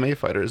 he's an MMA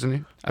fighter, isn't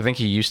he? I think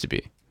he used to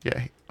be.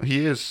 Yeah,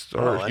 he is, Oh,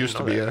 or I used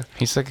to didn't be. know Yeah.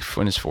 He's like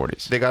in his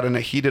 40s. They got in a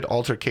heated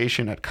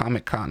altercation at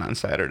Comic-Con on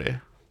Saturday.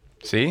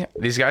 See,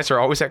 these guys are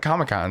always at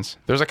Comic-Cons.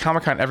 There's a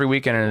Comic-Con every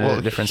weekend in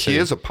a different he city.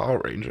 is a Power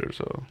Ranger,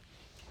 so.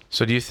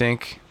 So do you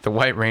think the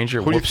White Ranger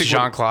Who do you whoops think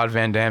Jean-Claude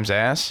Van Damme's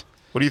ass?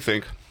 What do you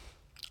think?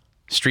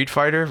 Street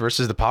Fighter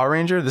versus the Power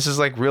Ranger? This is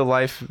like real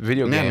life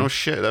video Man, game. no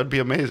shit. That'd be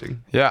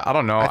amazing. Yeah, I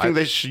don't know. I think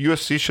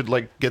UFC should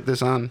like get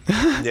this on.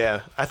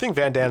 Yeah, I think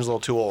Van Damme's a little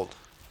too old.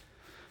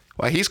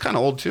 Well, he's kind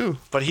of old too.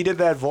 But he did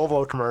that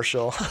Volvo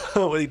commercial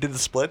when he did the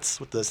splits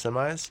with the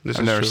semis. This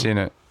I've is never true. seen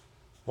it.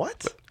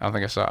 What? I don't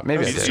think I saw it. Maybe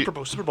I It was did.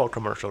 the Super Bowl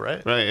commercial,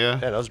 right? Right? Yeah.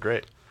 Yeah, that was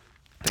great.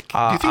 Do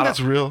you think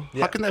that's real?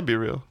 Yeah. How can that be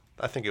real?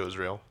 I think it was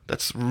real.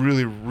 That's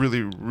really,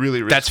 really,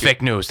 really risky. That's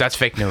fake news. That's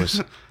fake news.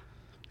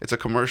 It's a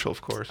commercial,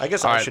 of course. I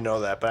guess All I right. should know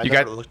that, but I You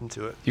never got- looked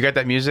into it. You got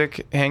that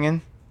music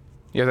hanging?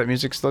 You have that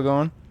music still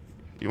going?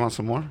 You want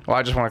some more? Well,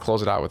 I just want to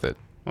close it out with it.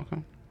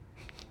 Okay.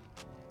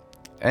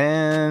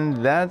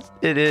 And that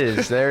it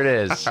is. There it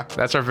is.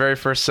 That's our very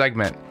first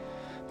segment.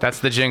 That's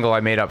the jingle I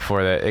made up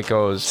for that. It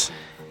goes,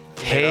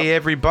 Hey,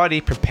 everybody,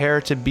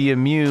 prepare to be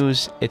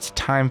amused. It's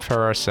time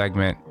for our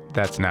segment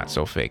that's not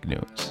so fake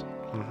news.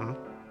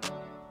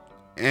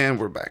 And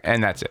we're back.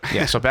 And that's it.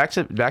 Yeah. So back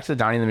to the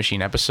Donnie the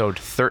Machine, episode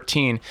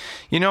 13.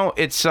 You know,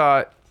 it's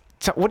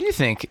what do you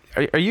think?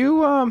 Are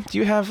you do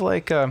you have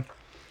like are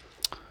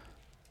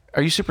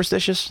you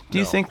superstitious? Do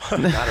you think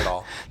not at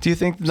all? Do you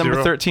think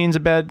number 13 is a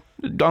bad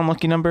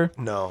unlucky number?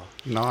 No.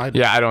 No, I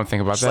Yeah, I don't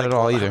think about It's that like at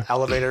all either.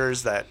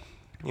 Elevators that,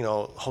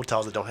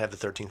 hotels that don't have the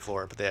 13th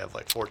floor, but they have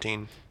like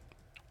 14.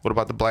 What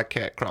about the black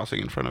cat crossing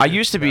in front of I you?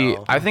 used to be.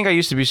 No. I think I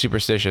used to be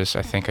superstitious.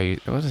 What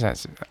is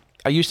that?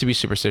 I used to be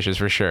superstitious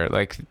for sure.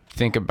 Like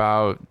think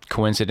about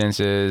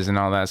coincidences and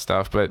all that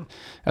stuff. But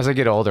as I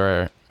get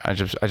older, I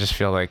just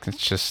feel like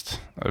it's just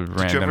a random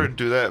Did you ever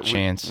do that?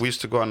 chance. We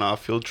used to go on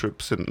field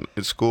trips in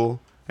school,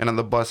 and on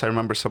the bus, I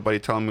remember somebody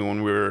telling me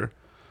when we were,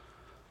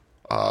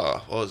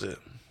 what was it?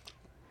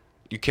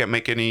 You can't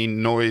make any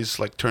noise,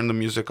 like turn the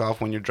music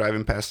off when you're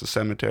driving past the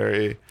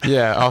cemetery.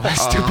 Yeah, all that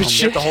stupid You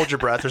shit. have to hold your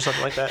breath or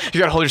something like that. You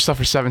gotta hold yourself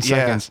for 7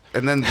 seconds.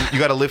 And then you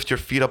got to lift your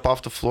feet up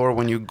off the floor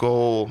when you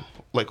go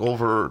like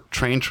over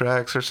train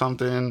tracks or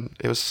something.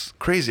 It was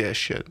crazy as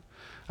shit.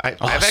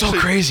 I've so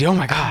crazy. Oh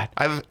my god.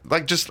 I've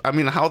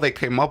how they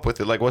came up with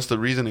it. Like, what's the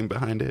reasoning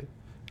behind it?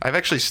 I've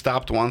actually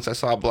stopped once. I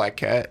saw a black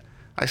cat.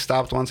 I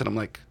stopped once and I'm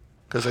like,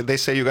 because they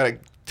say you got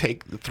to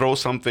throw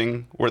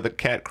something where the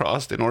cat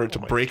crossed in order to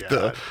break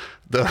the.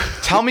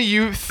 Tell me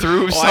you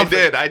threw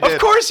something. I did. Of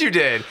course you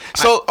did.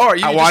 So,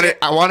 I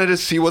wanted to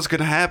see what's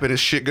gonna happen.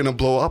 Is shit gonna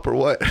blow up or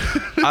what?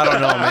 I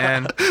don't know,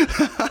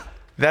 man.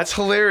 That's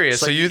hilarious.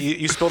 So So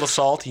you spill the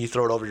salt, you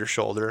throw it over your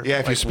shoulder. Yeah,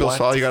 if you Like, spill what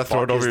salt, you the gotta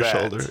throw it fuck over is your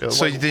that? shoulder.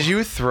 So did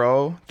you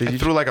throw? I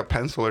threw like a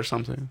pencil or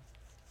something,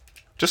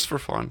 just for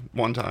fun,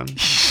 one time.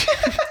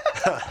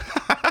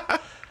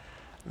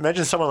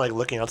 Imagine someone like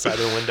looking outside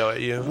their window at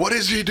you. What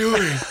is he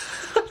doing?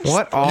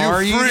 What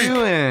are you freak.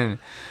 doing?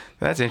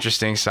 That's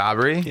interesting,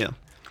 Sabri. Yeah.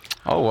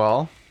 Oh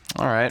well.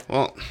 All right.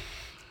 Well,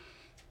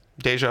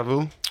 deja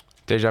vu.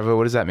 Deja vu.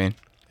 What does that mean?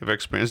 Have you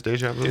experienced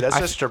deja vu? Dude, that's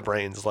just your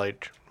brain's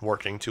like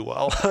working too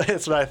well.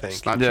 That's what I think.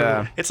 It's not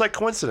Yeah. true. It's like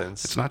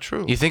coincidence. It's not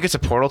true. You think it's a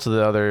portal to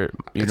the other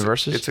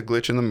universes? It's a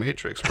glitch in the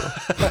matrix, bro.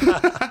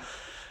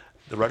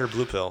 The red or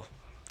blue pill.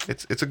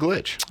 it's a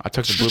glitch. I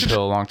took the blue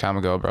pill a long time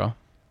ago, bro.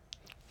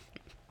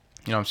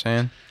 You know what I'm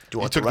saying? Do you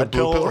want took the the red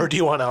blue pill pill? or do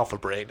you want alpha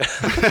brain?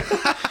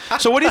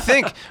 So what do you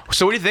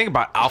think?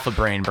 About Alpha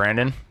Brain,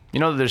 Brandon? You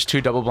know that there's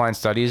 2 double-blind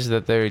studies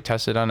that they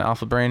tested on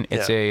Alpha Brain.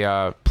 It's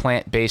a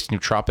plant-based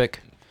nootropic,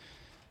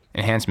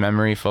 enhanced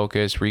memory,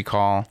 focus,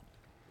 recall.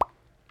 You know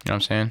what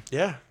I'm saying?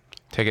 Yeah.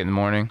 Take it in the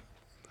morning.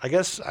 I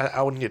guess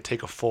I would need to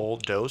take a full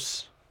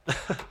dose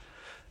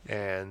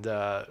and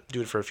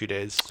do it for a few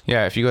days.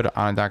 Yeah, if you go to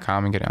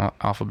on.com and get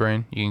Alpha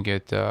Brain, you can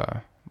get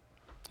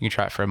you can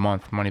try it for a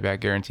month, money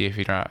back guarantee if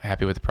you're not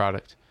happy with the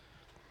product.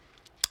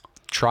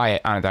 Try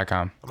it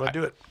on.com. I'm going to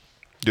do it.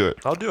 Do it.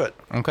 I'll do it.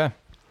 Okay.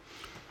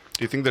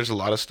 Do you think there's a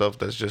lot of stuff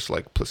that's just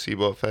like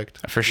placebo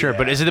effect? For sure. Yeah,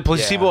 But is it the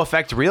placebo yeah.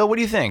 effect real? What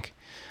do you think?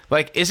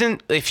 Like, if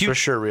you For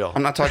sure real.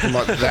 I'm not talking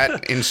about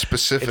that in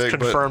specific. It's but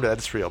confirmed that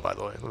it's real, by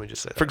the way. Let me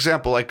just say that. for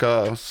example, like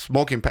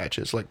smoking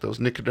patches, like those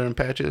nicotine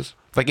patches.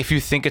 like if you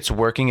think it's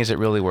working, is it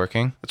really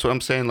working? That's what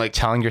I'm saying. Like,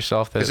 Telling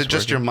yourself that is it's it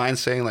just working? your mind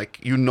saying like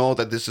you know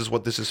that this is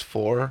what this is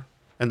for,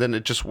 and then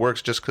it just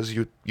works just because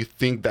you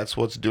think that's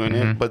what's doing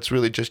it, but it's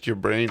really just your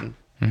brain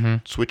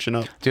switching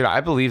up. Dude, I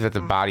believe that the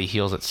body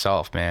heals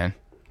itself, man.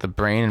 The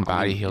brain and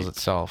body heals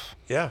itself.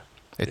 Yeah.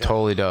 It Yeah.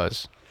 totally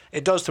does.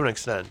 It does to an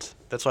extent.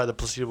 That's why the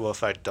placebo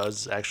effect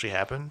does actually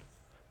happen.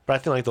 But I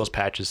think like those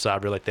patches,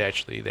 Sabri, like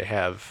they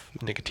have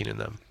nicotine in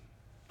them.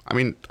 I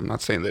mean, I'm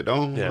not saying they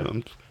don't. Yeah.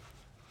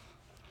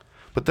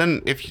 But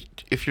then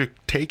if you're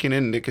taking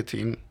in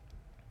nicotine,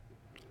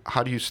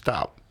 how do you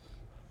stop?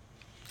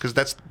 Because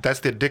that's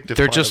the addictive.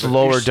 They're part just of it.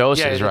 lower You-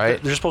 doses, yeah,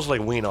 right? They're supposed to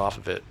like wean off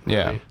of it.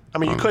 Yeah. Really. I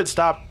mean, you could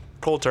stop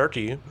cold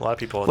turkey. A lot of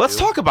people. Let's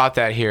do. talk about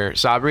that here,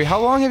 Sabri. How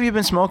long have you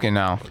been smoking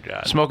now?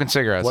 God. Smoking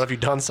cigarettes. What have you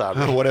done,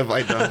 Sabri? What have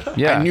I done?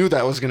 Yeah. I knew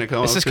that was gonna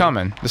come. This up is too.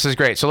 coming. This is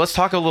great. So let's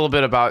talk a little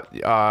bit about.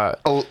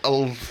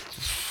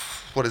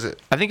 What is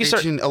it? I think you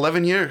start-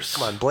 11 years.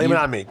 Come on, blame it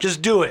on me.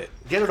 Just do it.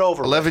 Get it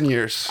over. 11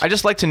 years. I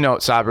just like to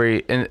note,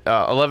 Sabri,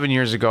 11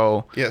 years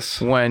ago,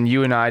 Yes. when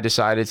you and I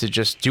decided to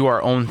just do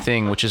our own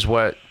thing, which is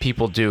what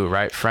people do,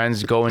 right?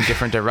 Friends go in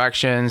different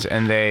directions,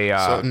 and they.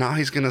 So now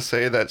he's gonna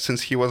say that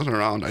since he wasn't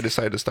around, I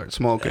decided to start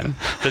smoking.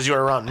 Because you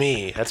were around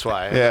me. That's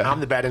why. Yeah.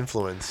 I'm the bad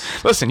influence.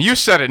 Listen, you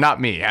said it,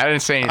 not me. I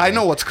didn't say anything. I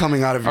know what's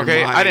coming out of your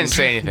Okay, mind. I didn't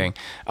say anything.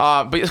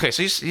 But okay,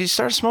 so you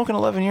started smoking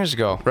 11 years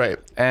ago, Right.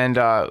 And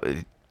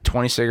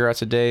 20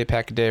 cigarettes a day,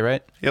 pack a day,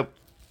 right? Yep.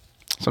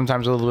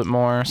 Sometimes a little bit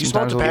more. You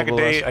sometimes smoked a pack a little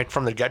day less. like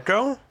from the get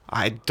go.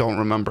 I don't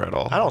remember at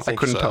all. I don't think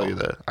couldn't so. tell you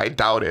that. I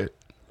doubt it.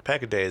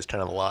 Pack a day is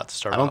kind of a lot to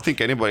start. I don't off.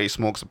 think anybody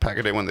smokes a pack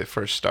a day when they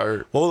first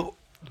start. Well,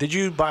 did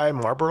you buy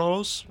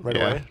Marlboros right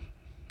Yeah. away?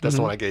 That's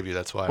the one I gave you.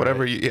 That's why.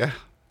 Whatever right? you, yeah,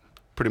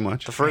 pretty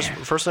much. The first pack.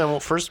 It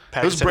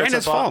was of cigarettes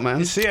Brandon's I bought- fault, man.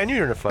 You see, I knew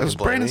you were gonna It fucking was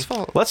blame Brandon's me.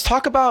 fault. Let's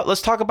talk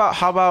about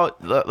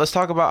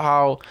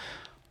how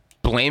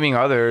blaming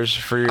others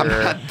for your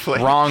not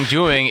blaming-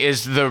 wrongdoing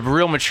is the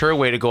real mature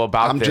way to go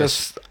about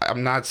this.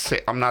 I'm not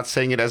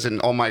saying it as in,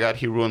 oh my God,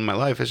 he ruined my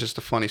life. It's just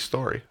a funny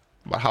story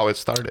about how it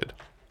started.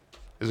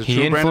 Is it He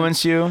true, Brandon?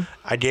 influenced you,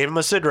 I gave him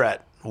a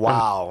cigarette.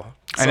 Wow.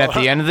 and at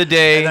the end of the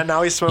day, and then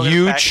now he's smoking a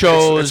you pack.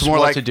 chose It's more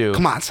what like, to do.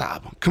 come on,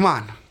 Saab. Come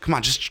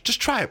on,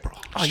 just try it, bro.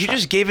 Oh, you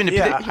just gave in to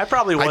Yeah, I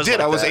probably was. I did.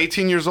 Like I was that.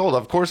 18 years old.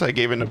 Of course, I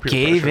gave in to peer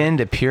gave pressure. in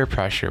to peer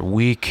pressure.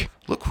 Weak.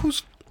 Look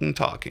who's fucking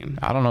talking.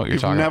 I don't know what you're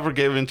You've talking never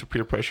gave in to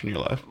peer pressure in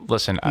your life.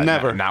 Listen,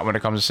 Never. not when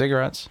it comes to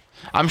cigarettes.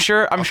 I'm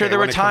sure there were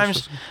when it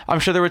comes times. I'm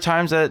sure there were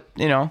times that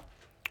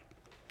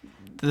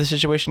the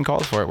situation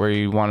called for it, where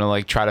you want to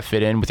like try to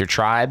fit in with your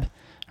tribe,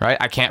 right?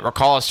 I can't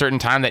recall a certain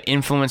time that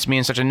influenced me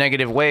in such a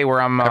negative way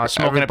where I'm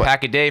smoking a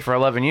pack a day for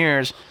 11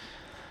 years.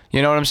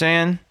 You know what I'm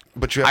saying?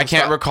 But you I haven't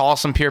can't stopped- recall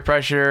some peer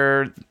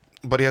pressure.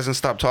 But he hasn't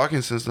stopped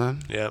talking since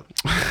then. Yeah.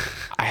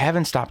 I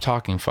haven't stopped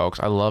talking, folks.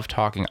 I love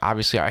talking.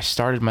 Obviously, I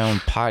started my own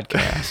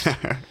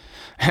podcast.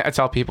 I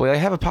tell people I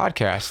have a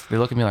podcast. They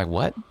look at me like,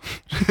 "What?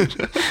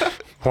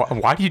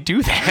 Why do you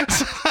do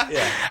that?"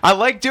 Yeah. I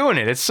like doing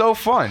it. It's so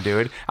fun,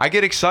 dude. I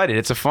get excited.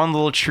 It's a fun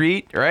little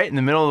treat, right? In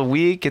the middle of the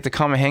week, get to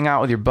come and hang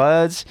out with your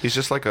buds. He's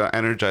just like an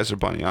Energizer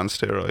bunny on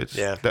steroids.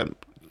 Yeah. That,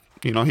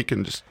 he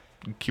can just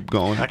keep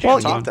going. I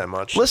can't talk that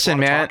much. Listen,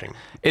 A lot of man, talking.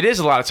 it is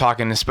a lot of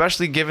talking,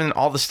 especially given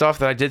all the stuff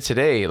that I did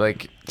today.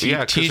 Like,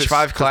 'cause teach it's-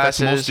 5 'cause classes.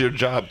 That's most of your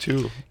job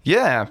too.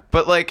 Yeah,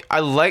 but like I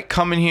like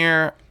coming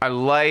here. I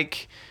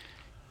like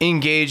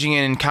engaging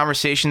in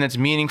conversation that's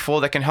meaningful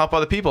that can help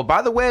other people.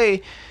 By the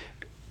way,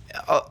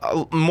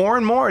 more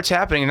and more it's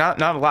happening.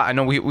 Not a lot. I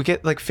know we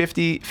get like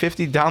 50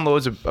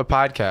 downloads a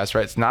podcast,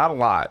 right? It's not a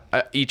lot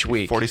each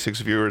week.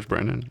 46 viewers,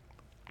 Brandon.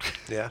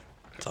 Yeah.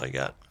 That's all you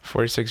got.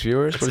 46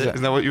 viewers. What is that?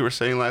 Isn't that what you were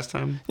saying last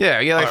time? Yeah,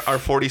 like Our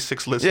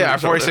 46 listeners. yeah, our are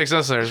 46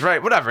 listeners,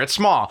 right? Whatever. It's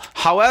small.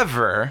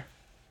 However,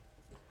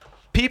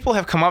 people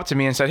have come up to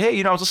me and said,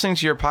 "Hey, I was listening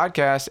to your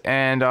podcast,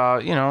 and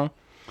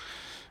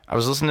I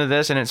was listening to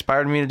this, and it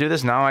inspired me to do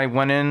this. Now I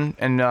went in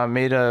and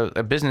made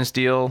a business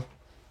deal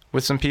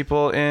with some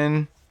people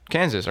in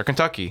Kansas or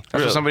Kentucky." That's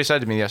Really? what somebody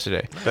said to me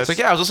yesterday. It's like,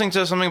 "Yeah, I was listening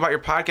to something about your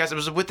podcast. It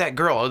was with that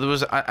girl. It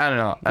was I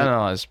don't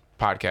know his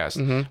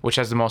podcast, which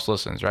has the most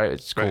listens, right?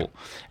 It's cool." Right.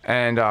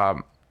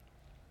 And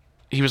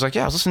he was like,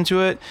 "Yeah, I was listening to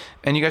it,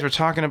 and you guys were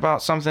talking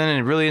about something, and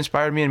it really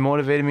inspired me and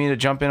motivated me to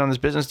jump in on this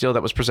business deal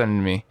that was presented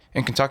to me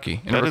in Kentucky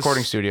in a That is-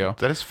 recording studio."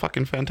 That is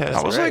fucking fantastic.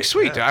 I was like, great,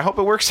 "Sweet, yeah. I hope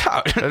it works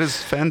out." that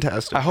is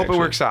fantastic. I hope actually. it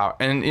works out,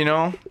 and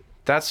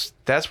that's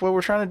what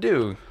we're trying to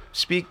do.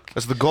 Speak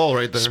That's the goal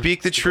right there.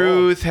 the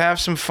truth, have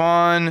some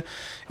fun,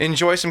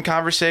 enjoy some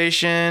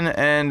conversation,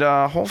 and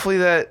hopefully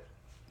that,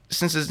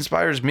 since it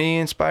inspires me,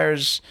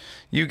 inspires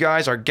you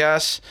guys, our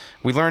guests,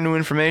 we learn new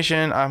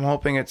information. I'm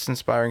hoping it's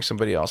inspiring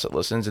somebody else that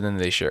listens, and then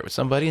they share it with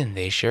somebody, and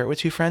they share it with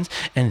 2 friends,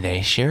 and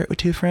they share it with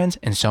 2 friends,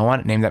 and so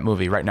on. Name that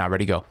movie right now.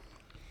 Ready, go.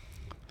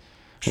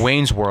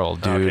 Wayne's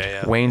World, dude. Okay,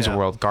 yeah, Wayne's yeah.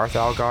 World. Garth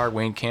Algar,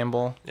 Wayne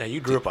Campbell. Yeah, you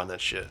grew up on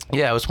that shit.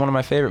 Yeah, it was one of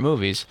my favorite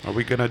movies. Are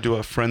we gonna do a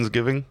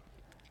Friendsgiving?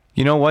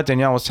 You know what?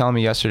 Danielle was telling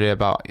me yesterday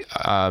about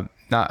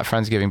not a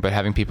Friendsgiving, but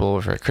having people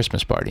over at a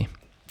Christmas party.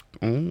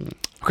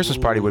 Christmas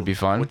party would be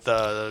fun. With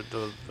the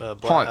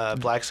Hold on.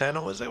 Black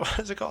Santa, what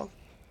is it called?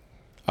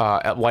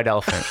 A white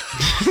elephant.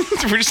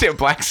 Did we just say a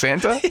black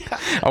Santa?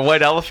 A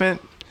white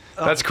elephant?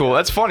 That's cool.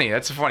 That's funny.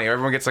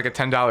 Everyone gets like a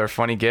 $10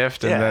 funny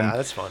gift, and Yeah, then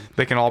that's fun.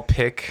 they can all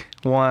pick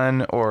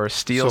one or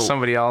steal So-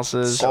 somebody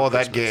else's. Oh,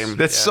 that game.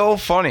 That's so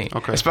funny.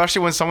 Okay.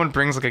 Especially when someone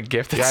brings like a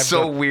gift that's I've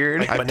so done-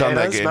 weird. I've done that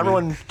Bananas? game. Remember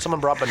man. when someone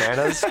brought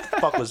bananas? What the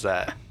fuck was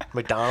that?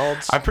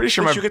 McDonald's? I'm pretty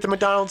sure Did my- you get the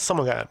McDonald's?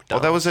 Someone got it. Oh,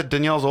 that was at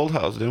Danielle's old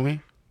house, didn't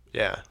we?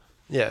 Yeah.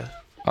 Yeah.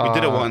 We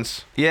did it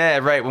once. Yeah,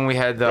 right. When we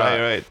had the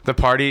Right. the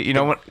party, you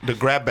know what? The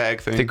grab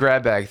bag thing. The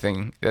grab bag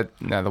thing. The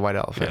white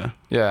elephant.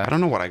 Yeah. I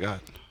don't know what I got.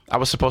 I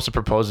was supposed to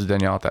propose to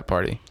Danielle at that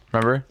party.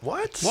 Remember?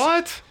 What?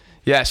 What?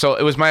 Yeah, so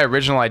it was my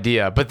original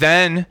idea. But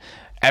then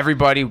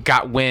everybody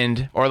got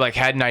wind or like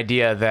had an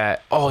idea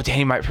that, oh,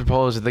 Danny might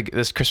propose at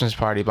this Christmas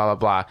party, blah, blah,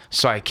 blah.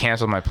 So I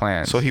canceled my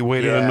plans. So he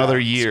waited Yeah, another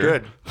it's year.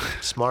 good.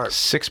 Smart.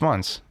 6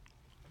 months.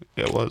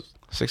 Yeah, it was.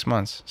 6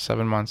 months.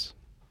 7 months.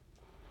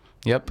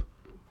 Yep.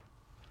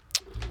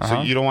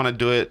 So you don't want to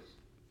do it.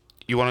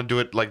 You want to do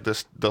it like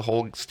this, the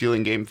whole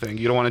stealing game thing.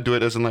 You don't want to do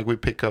it as in like we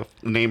pick a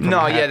name from No,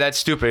 a hat. yeah, that's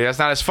stupid. That's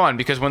not as fun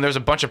because when there's a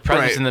bunch of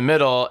presents Right. in the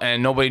middle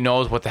and nobody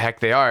knows what the heck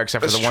they are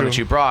except for That's the one that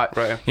true. you brought,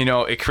 Right.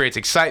 it creates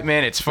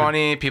excitement. It's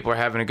funny. People are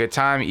having a good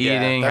time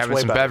eating, that's having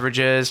way some better.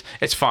 beverages.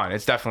 It's fun.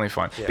 It's definitely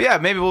fun. But yeah,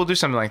 maybe we'll do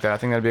something like that. I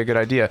think that'd be a good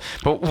idea.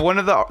 But one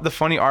of the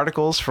funny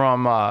articles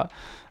from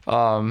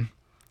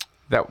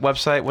that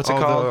website, what's it Oh,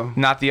 called?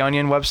 Not the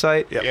Onion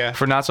website. Yeah.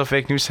 For not so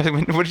fake news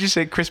segment. What did you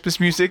say? Christmas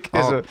music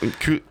is Oh,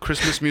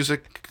 Christmas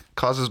music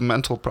causes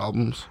mental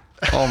problems.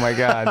 Oh my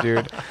god,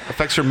 dude.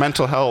 Affects your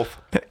mental health.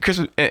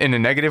 Christmas in a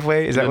negative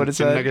way? Is that what it In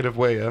said? a negative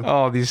way, yeah.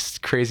 Oh, these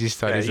crazy Yeah,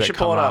 studies you that should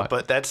come pull it out. up,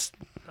 but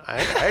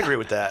I agree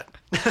with that.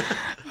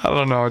 I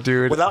don't know,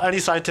 dude. Without any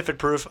scientific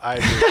proof, I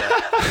agree with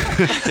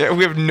that. Yeah,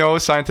 we have no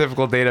scientific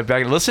data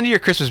back. Listen to your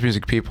Christmas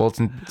music, people.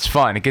 It's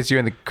fun. It gets you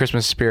in the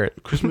Christmas spirit.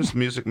 Christmas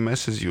music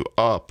messes you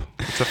up.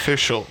 It's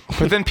official.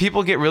 But then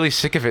people get really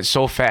sick of it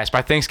so fast.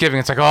 By Thanksgiving,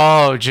 it's like,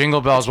 oh,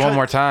 Jingle Bells one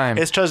more time.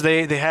 It's because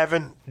they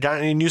haven't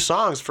gotten any new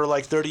songs for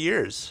like 30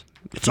 years.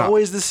 It's not-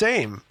 always the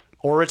same.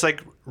 Or it's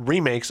like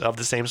remakes of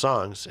the same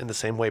songs in the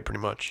same way, pretty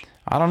much.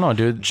 I don't know,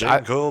 dude.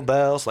 Jingle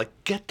bells, like,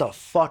 get the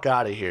fuck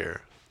out of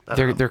here. I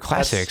don't know. They're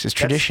classics. It's That's-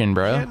 tradition,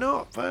 bro. Yeah,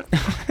 no, but Nah,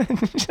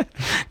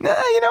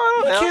 you know,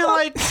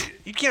 I don't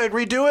you can't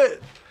redo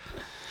it.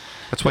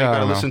 That's why Yeah, you I gotta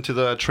don't know. listen to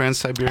the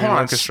Trans-Siberian Hold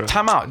on, Orchestra.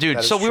 time out, dude.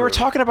 That is So we were true.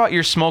 talking about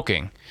your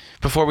smoking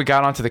before we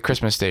got onto the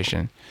Christmas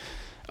station.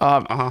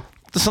 So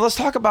let's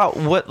talk about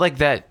what like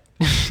that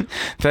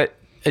that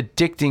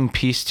addicting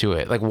piece to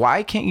it. Like,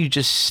 why can't you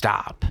just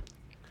stop?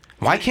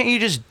 Why can't you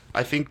just?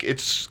 I think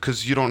it's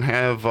because you don't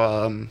have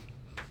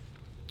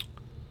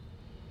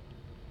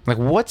Like,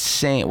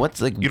 what's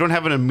like? you don't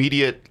have an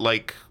immediate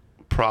like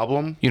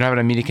problem, You don't have an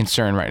immediate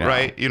concern right now,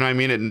 right? You know what I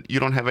mean? And you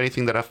don't have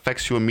anything that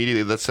affects you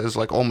immediately that says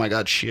like, oh my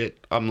god,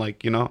 shit. I'm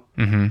like, you know.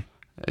 Mm-hmm.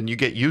 And you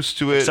get used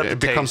to it. Except the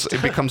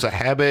It becomes a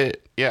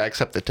habit. Yeah,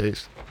 except the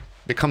taste.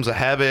 Becomes a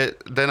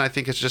habit. Then I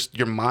think it's just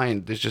your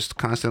mind is just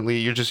constantly.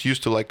 You're just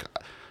used to like.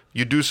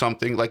 You do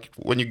something like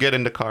when you get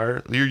in the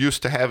car, you're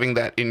used to having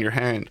that in your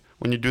hand.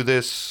 When you do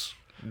this,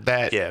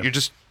 that, Yeah. you're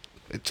just,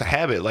 it's a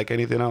habit like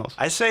anything else.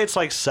 I say it's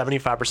like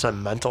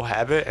 75% mental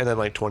habit and then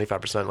like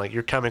 25% like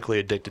you're chemically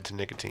addicted to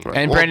nicotine. Right.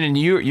 And Well- Brandon,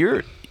 you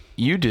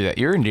do that.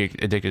 You're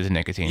addicted to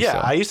nicotine. Yeah,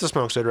 still. I used to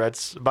smoke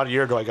cigarettes. About a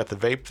year ago, I got the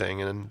vape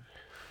thing, and then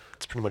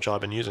it's pretty much all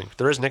I've been using.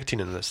 There is nicotine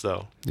in this,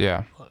 though.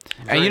 Yeah.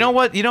 And you know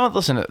what?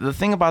 Listen, the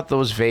thing about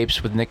those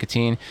vapes with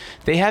nicotine,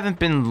 they haven't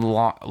been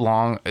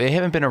they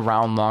haven't been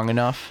around long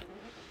enough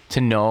to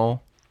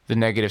know the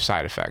negative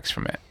side effects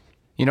from it.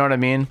 You know what I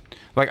mean?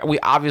 Like, we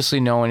obviously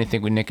know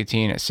anything with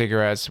nicotine,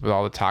 cigarettes, with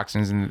all the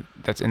toxins and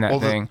that's in that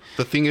thing.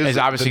 The thing is,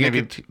 obviously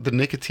going to be, the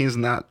nicotine's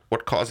not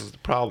what causes the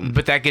problem.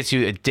 but that gets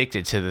you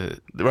addicted to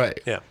the. Right.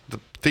 Yeah. The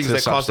things To the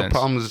that cause the substance.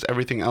 problem is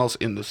everything else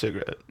in the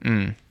cigarette.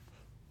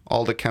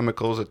 All the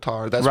chemicals, the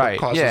tar, that's Right,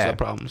 what causes yeah. the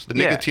problems. The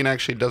Yeah. nicotine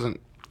actually doesn't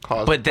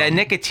cause But the that problem.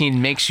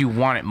 nicotine makes you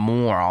want it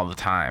more all the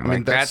time.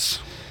 mean, Like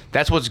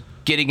that's what's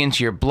getting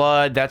into your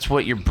blood. That's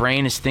what your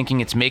brain is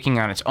thinking it's making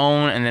on its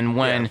own. And then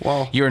when Yeah,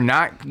 well- you're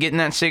not getting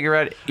that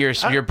cigarette,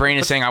 your brain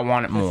is saying, "I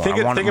want it more." Think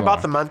I want it more.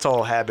 about the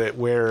mental habit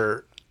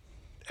where,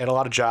 at a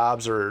lot of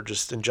jobs or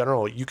just in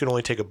general, you can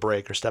only take a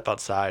break or step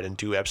outside and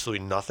do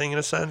absolutely nothing in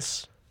a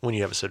sense when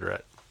you have a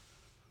cigarette.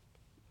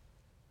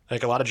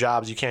 Like a lot of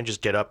jobs, you can't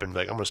just get up and be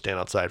like, I'm going to stand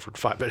outside for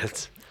 5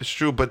 minutes. It's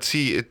true, but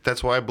see,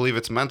 that's why I believe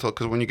it's mental,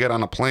 because when you get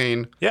on a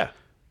plane, Yeah.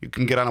 you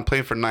can get on a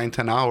plane for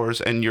 9-10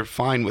 hours and you're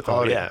fine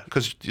without yeah. it.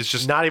 Because it's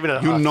just Not even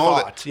a know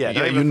thought. that Yeah,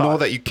 not even you a know thought.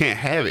 that you can't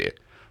have it.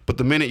 But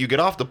the minute you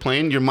get off the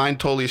plane, your mind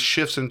totally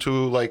shifts into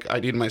like, I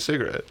need my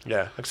cigarette.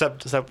 Yeah.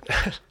 Except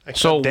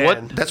So Dan.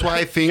 what- That's why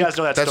I think You guys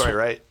know that that's story,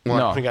 right? What?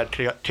 No. We got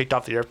kicked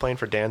off the airplane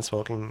for Dan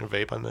smoking a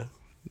vape on the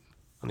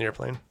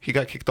airplane. He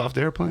got kicked off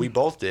the airplane. We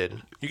both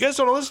did. You guys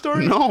don't know this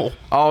story? no.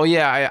 Oh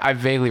yeah, I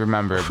vaguely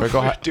remember. But go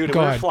ahead. Dude, go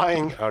we were ahead.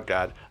 flying. Oh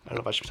God, I don't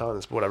know if I should be telling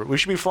this, but whatever. We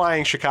should be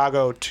flying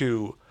Chicago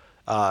to.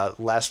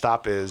 Last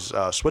stop is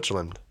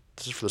Switzerland.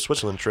 This is for the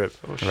Switzerland trip.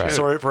 shit.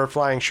 So we're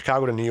flying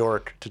Chicago to New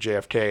York to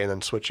JFK, and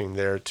then switching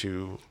there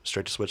to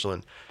straight to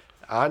Switzerland.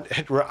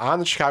 We're on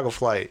the Chicago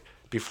flight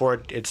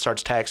before it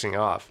starts taxiing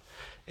off,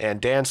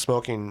 and Dan's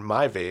smoking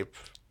my vape,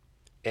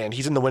 and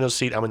he's in the window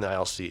seat. I'm in the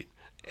aisle seat,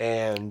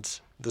 and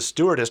the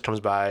stewardess comes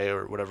by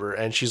or whatever,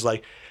 and she's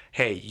like,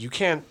 "Hey, you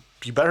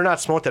better not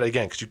smoke that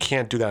again, because you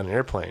can't do that on an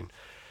airplane."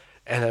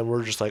 And then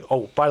we're just like,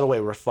 oh, by the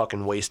way, we're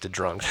fucking wasted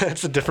drunk.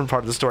 That's a different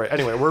part of the story.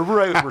 Anyway,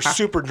 we're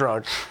super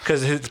drunk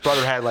because his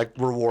brother had like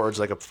rewards,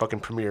 like a fucking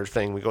premiere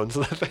thing. We go into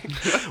the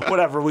thing,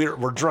 whatever.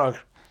 We're drunk.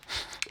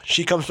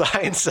 She comes by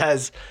and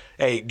says,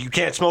 "Hey, you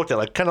can't smoke that."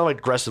 Like kind of like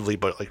aggressively,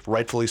 but like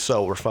rightfully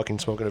so. We're fucking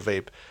smoking a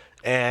vape,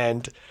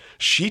 and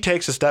she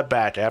takes a step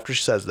back after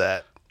she says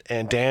that.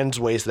 And Dan's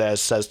wasted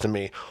ass says to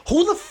me,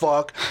 "Who the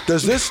fuck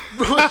does this?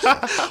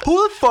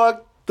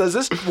 Does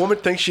this woman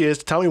think she is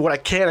to tell me what I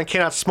can and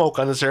cannot smoke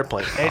on this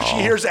airplane?" And she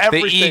hears The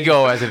everything.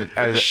 ego as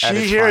She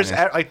its hears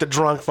finest. like the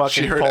drunk fucking.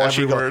 She heard Polish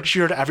every ego. word. She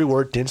heard every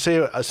word. Didn't say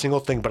a single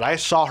thing. But I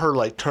saw her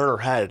like turn her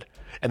head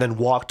and then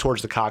walk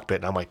towards the cockpit.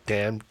 And I'm like,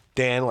 damn,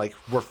 Dan, like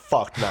we're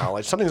fucked now.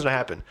 Like something's gonna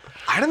happen.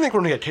 I didn't think we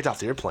were gonna get kicked off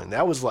the airplane.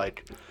 That was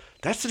like,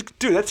 that's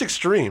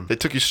extreme. They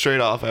took you straight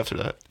off after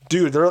that.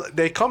 Dude,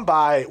 they come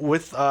by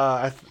with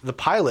the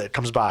pilot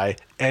comes by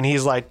and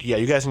he's like, "Yeah,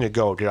 you guys need to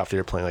go get off the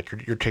airplane. Like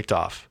you're kicked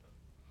off."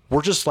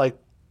 We're just like,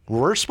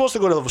 we're supposed to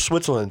go to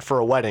Switzerland for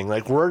a wedding.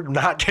 Like we're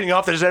not getting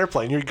off this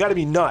airplane. You got to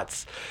be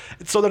nuts.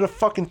 And so then a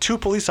fucking 2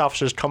 police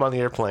officers come on the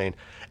airplane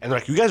and they're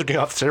like, "You guys are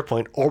getting off this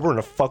airplane, or we're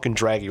gonna fucking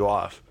drag you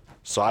off."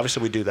 So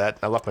obviously we do that.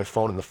 I left my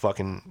phone in the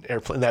fucking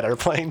airplane. That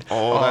airplane.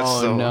 Oh, that's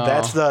Oh, so. no.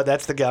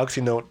 That's the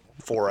Galaxy Note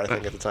 4, I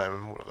think, at the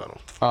time. I don't,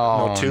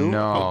 Oh, Note 2?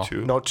 no. Note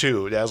 2. Note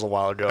 2. That was a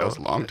while ago. That was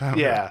a long time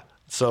ago. Yeah.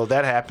 So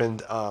that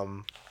happened.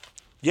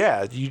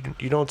 Yeah, you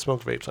don't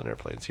smoke vapes on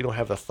airplanes. You don't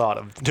have the thought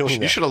of doing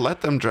that. You should have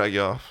let them drag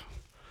you off.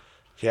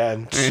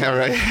 Yeah. Yeah,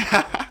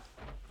 right.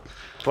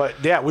 But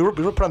yeah, we were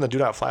put on the do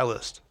not fly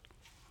list.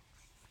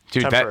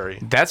 Dude, Temporary.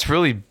 that's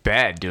really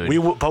bad, dude.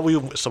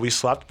 We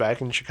slept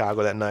back in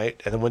Chicago that night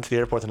and then went to the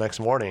airport the next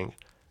morning,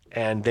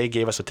 and they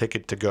gave us a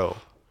ticket to go,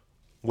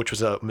 which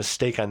was a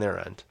mistake on their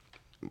end.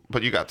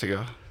 But you got to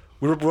go.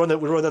 We were on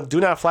the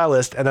do not fly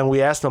list, and then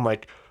we asked them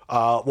like,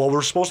 well,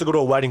 we're supposed to go to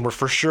a wedding. We're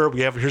for sure.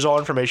 Here's all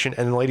information,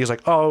 and the lady's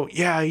like, oh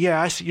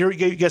yeah, I see. You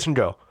guys can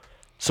go.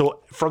 So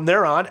from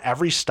there on,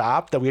 every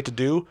stop that we had to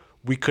do,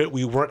 we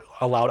weren't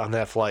allowed on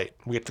that flight.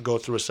 We had to go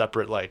through a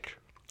separate like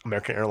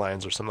American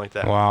Airlines or something like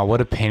that. Wow,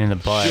 what a pain in the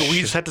butt. Dude, we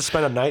just had to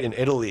spend a night in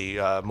Italy,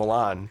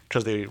 Milan,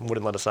 because they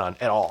wouldn't let us on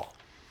at all.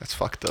 That's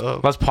fucked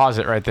up. Let's pause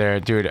it right there,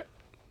 dude.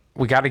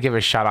 We got to give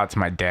a shout out to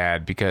my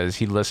dad because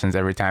he listens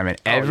every time.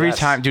 And every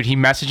time, dude, he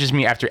messages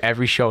me after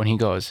every show and he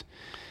goes,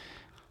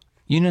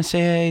 you know, say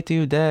hey to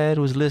your dad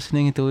was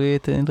listening to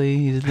it. And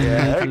yeah,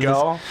 there you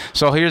go.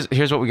 So here's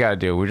what we got to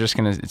do. We're just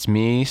going to, it's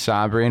me,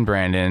 Sabri, and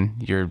Brandon,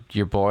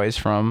 your boys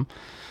from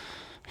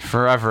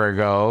forever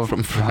ago,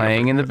 from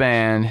playing in the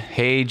band.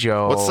 Hey,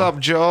 Joe. What's up,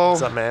 Joe?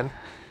 What's up, man?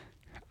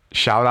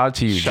 Shout out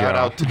to you, Shout Joe.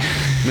 out to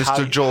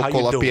Mr. Joe how you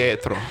doing?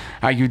 Colapietro.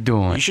 How you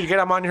doing? You should get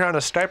him on here on a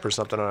Skype or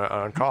something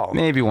on call.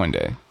 Maybe one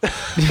day.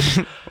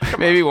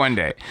 Maybe one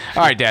day.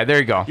 All right, Dad. There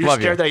you go. You're Love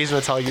scared you. that he's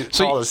gonna tell you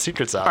all his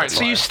secrets out. All right,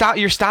 so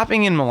you're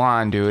stopping in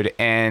Milan, dude,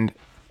 and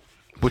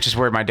which is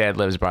where my dad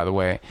lives, by the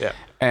way. Yeah.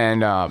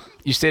 And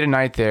you stayed a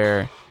night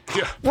there.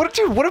 Yeah. What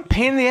a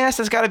pain in the ass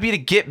that's got to be to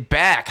get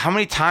back. How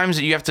many times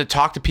that you have to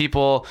talk to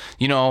people,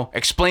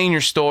 explain your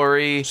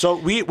story. So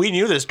we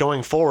knew this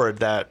going forward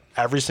that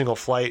every single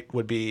flight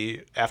would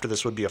be after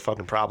this would be a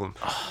fucking problem.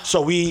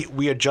 So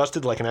we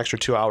adjusted like an extra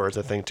 2 hours,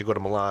 I think, to go to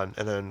Milan,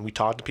 and then we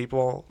talked to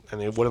people,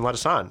 and they wouldn't let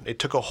us on. It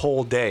took a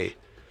whole day.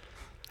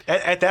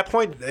 At that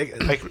point,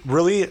 like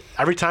really,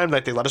 every time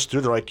like they let us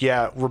through, they're like,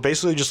 "Yeah, we're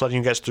basically just letting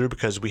you guys through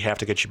because we have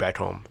to get you back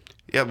home."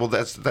 Yeah, well,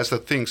 that's the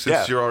thing.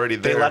 Since you're already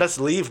there, they let us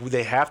leave.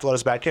 They have to let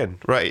us back in.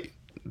 Right.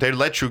 They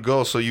let you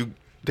go, so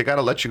they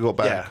gotta let you go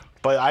back. Yeah,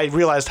 but I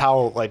realized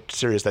how like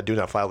serious that do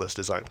not fly list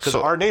is on because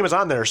our name is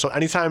on there. So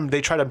anytime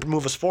they try to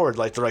move us forward,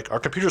 like they're like, our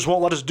computers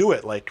won't let us do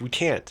it. Like we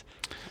can't.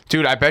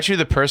 Dude, I bet you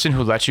the person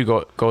who let you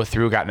go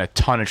through got in a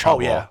ton of trouble.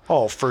 Oh yeah.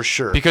 Oh, for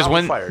sure. Because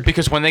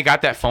fired. when they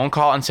got that phone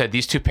call and said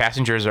these two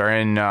passengers are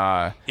in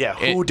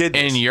who did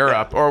this? in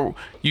Europe, or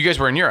you guys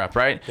were in Europe,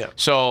 right? Yeah.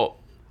 So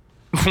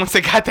once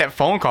they got that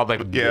phone call, like,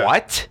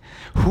 what?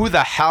 Who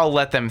the hell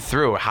let them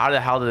through? How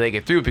the hell did they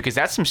get through? Because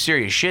that's some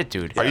serious shit,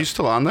 dude. Are you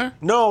still on there?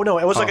 No,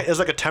 it was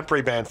like a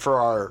temporary ban for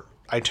our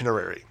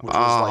itinerary, which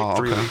was like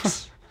 3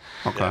 weeks.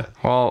 Okay. Yeah.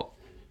 Well,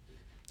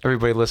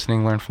 everybody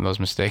listening, learn from those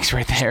mistakes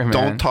right there, man.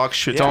 Don't talk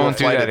shit. to a Don't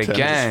do flight that attendant.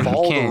 again.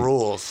 Follow You the can't-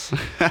 rules.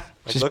 Like,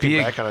 Just looking be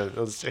a- back on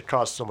it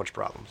caused so much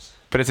problems.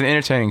 But it's an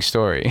entertaining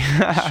story.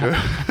 Sure.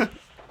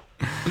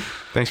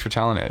 Thanks for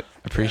telling it.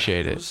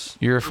 Appreciate it.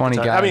 You're a funny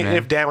guy, I mean, man.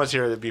 if Dan was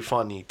here, it'd be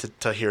funny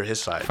to hear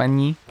his side.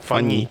 Funny.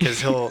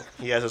 Because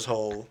he has his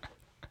whole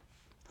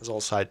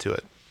side to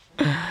it.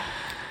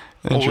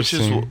 Well,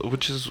 Interesting.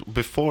 which is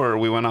before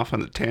we went off on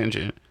the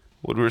tangent.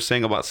 What we were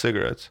saying about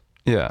cigarettes.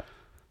 Yeah.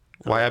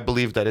 Why I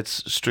believe that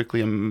it's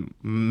strictly a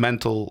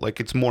mental, like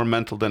it's more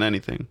mental than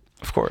anything.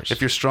 Of course.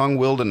 If you're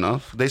strong-willed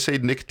enough, they say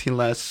nicotine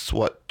lasts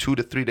 2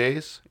 to 3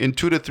 days. In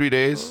 2 to 3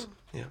 days,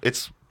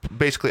 it's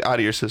basically out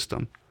of your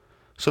system.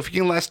 So if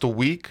you can last a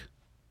week,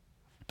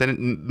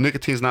 then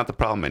nicotine's not the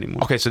problem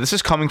anymore. Okay, so this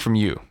is coming from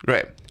you.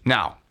 Right.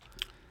 Now,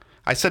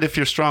 I said if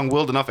you're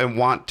strong-willed enough and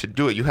want to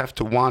do it, you have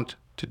to want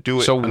to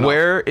do it. so enough.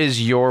 where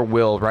is your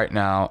will right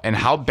now, and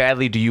how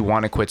badly do you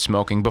want to quit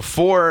smoking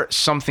before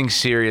something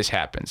serious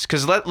happens?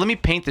 Because let me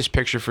paint this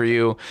picture for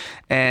you,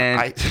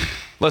 and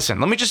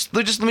listen. Let me just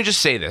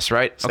say this,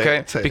 right? Say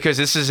it. Because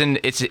it's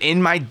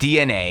in my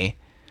DNA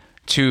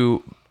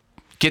to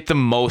get the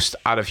most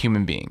out of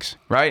human beings,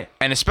 right?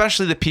 And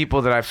especially the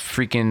people that I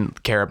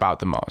freaking care about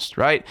the most,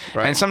 right?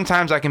 And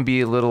sometimes I can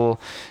be a little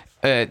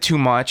too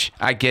much.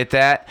 I get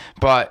that,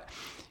 but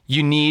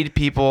you need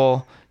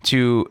people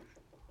to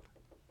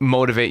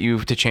motivate you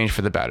to change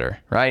for the better,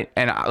 right?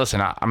 And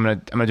listen, I'm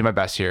gonna do my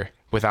best here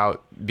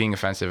without being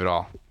offensive at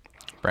all.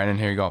 Brandon,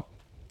 here you go.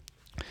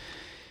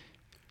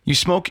 You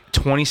smoke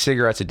 20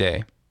 cigarettes a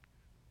day,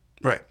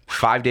 Right.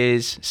 5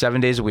 days,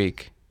 7 days a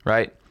week,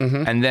 right?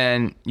 Mm-hmm. And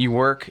then you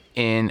work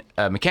in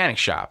a mechanic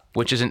shop,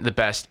 which isn't the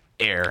best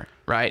air,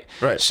 right?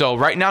 Right. So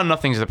right now,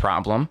 nothing's the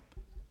problem,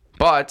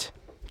 but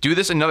do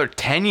this another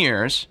 10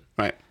 years,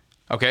 Right.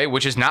 okay,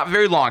 which is not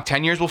very long.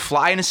 10 years will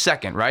fly in a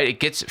second, right? It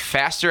gets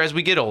faster as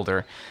we get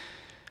older.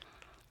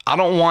 I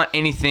don't want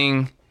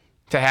anything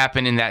to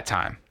happen in that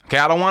time, okay?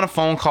 I don't want a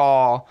phone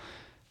call,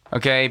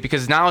 okay?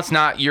 Because now it's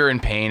not you're in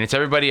pain. It's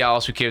everybody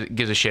else who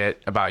gives a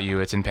shit about you.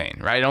 It's in pain,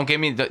 right? Don't give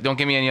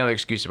me any other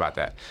excuse about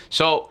that.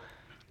 So,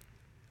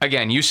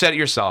 again, you said it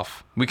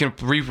yourself. We can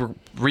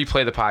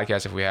replay the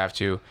podcast if we have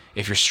to.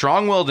 If you're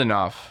strong-willed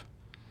enough,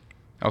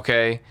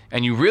 okay,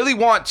 and you really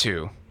want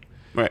to,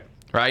 Right.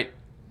 right?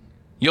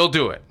 You'll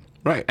do it.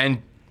 Right.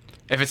 And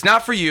If it's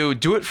not for you,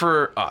 do it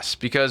for us,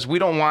 because we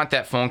don't want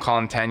that phone call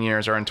in 10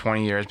 years or in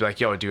 20 years. Be like,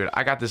 yo, dude,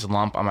 I got this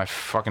lump on my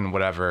fucking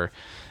whatever,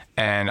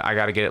 and I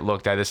got to get it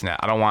looked at, this and that.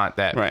 I don't want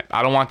that. Right.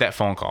 I don't want that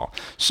phone call.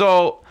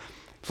 So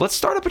let's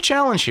start up a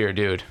challenge here,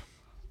 dude.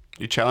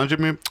 You challenging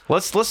me?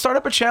 Let's start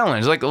up a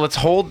challenge. Like let's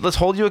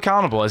hold you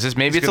accountable. Is this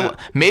maybe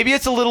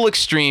it's a little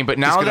extreme, but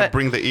now It's gonna that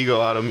bring the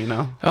ego out of me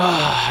now.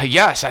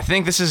 yes, I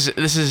think this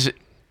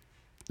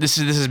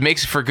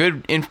makes for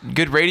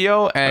good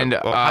radio. And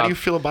Well, how do you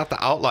feel about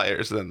the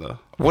outliers then, though?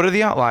 what are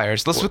the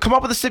outliers? Let's come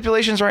up with the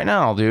stipulations right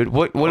now, dude.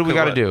 What do we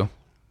got to do?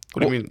 What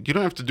do you mean? You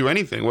don't have to do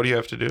anything. What do you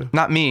have to do?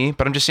 Not me,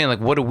 but I'm just saying,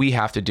 like, what do we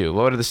have to do?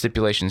 What are the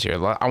stipulations here?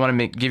 I want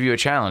to give you a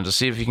challenge. Let's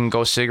see if you can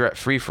go cigarette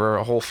free for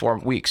a whole 4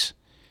 weeks.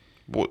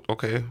 What,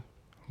 okay.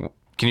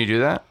 Can you do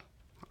that?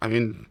 I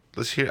mean,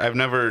 let's hear. I've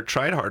never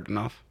tried hard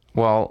enough,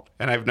 Well,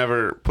 and I've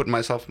never put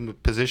myself in a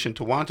position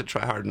to want to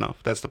try hard enough.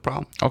 That's the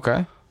problem.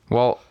 okay.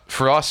 Well,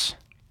 for us,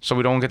 so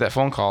we don't get that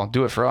phone call,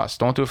 do it for us.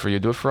 Don't do it for you.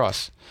 Do it for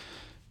us.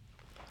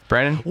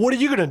 Brandon? What are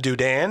you gonna do,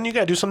 Dan? You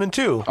gotta do something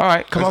too. All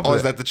right, come up Oh, with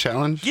is that the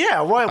challenge?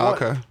 Yeah. What?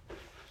 Okay.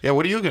 Yeah.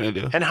 What are you gonna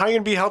do? And how are you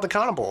gonna be held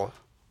accountable?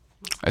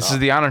 This is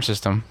the honor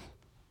system.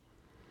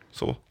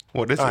 So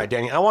what is All it? right,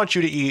 Danny. I want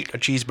you to eat a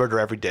cheeseburger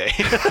every day.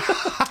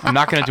 I'm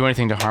not going to do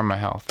anything to harm my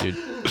health, dude.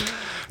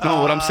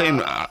 No, what I'm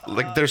saying,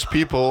 like, there's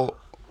people.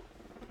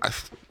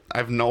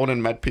 I've known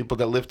and met people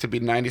that live to be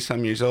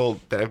 90-some years old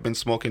that have been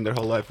smoking their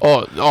whole life.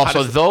 So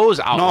does- those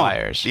No.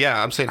 outliers.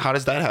 Yeah, I'm saying, how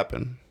does that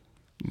happen?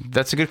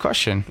 That's a good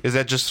question. Is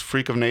that just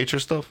freak of nature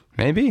stuff,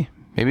 Maybe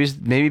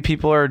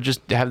people are just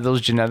have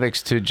those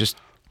genetics to just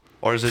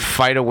or is it,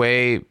 fight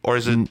away. or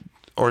is it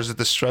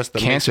the stress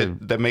that Cancer.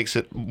 makes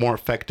it more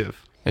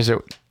effective? Is it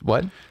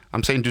what?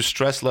 I'm saying, do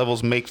stress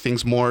levels make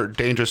things more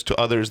dangerous to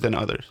others than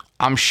others?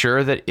 I'm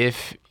sure that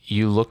if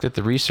you looked at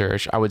the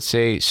research, I would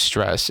say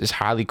stress is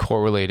highly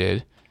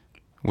correlated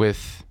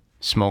with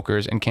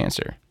smokers and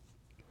cancer.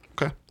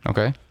 Okay.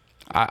 Okay.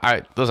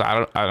 I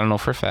don't know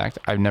for a fact.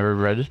 I've never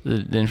read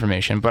the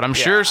information, but I'm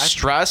sure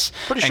stress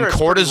pretty and sure it's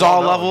pretty cortisol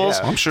well known, levels,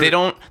 yeah. I'm sure- they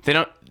don't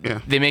Yeah.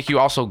 they make you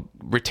also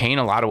retain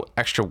a lot of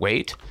extra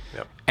weight.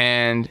 Yep.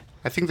 And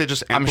I think they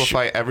just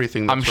amplify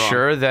everything that's I'm wrong.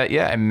 sure that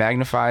it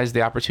magnifies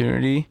the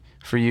opportunity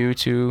for you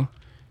to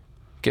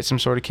get some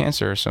sort of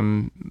cancer or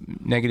some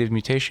negative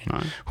mutation.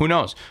 Right. Who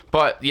knows?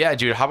 But yeah,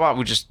 dude, how about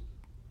we just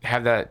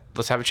have that?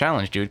 Let's have a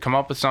challenge, dude. Come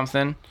up with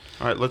something.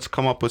 All right, let's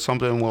come up with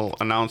something and we'll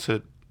announce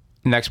it.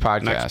 Next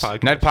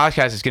podcast. Next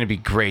podcast is going to be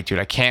great, dude.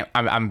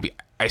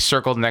 I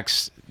circled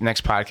next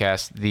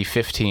podcast the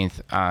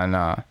 15th on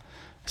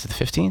is it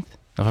the 15th?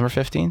 November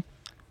 15th?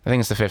 I think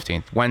it's the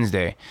 15th.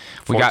 Wednesday.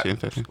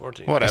 14th, I think.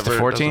 14th. Whatever. It's the it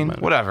 14th? doesn't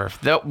matter.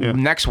 Whatever.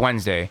 Next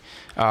Wednesday,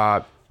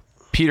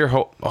 Peter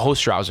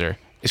Hostrauser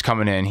is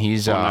coming in.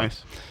 He's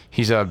nice.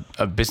 He's a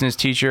business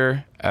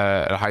teacher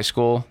at a high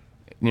school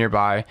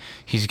nearby.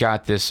 He's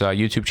got this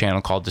YouTube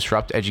channel called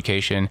Disrupt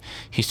Education.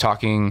 He's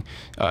talking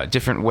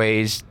different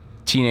ways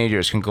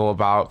teenagers can go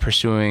about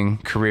pursuing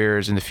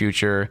careers in the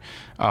future,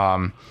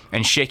 and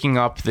shaking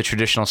up the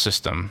traditional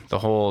system, the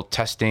whole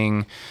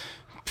testing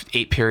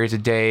 8 periods a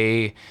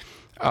day,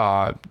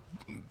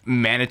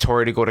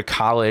 mandatory to go to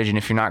college, and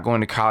if you're not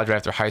going to college right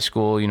after high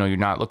school, you're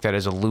not looked at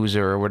as a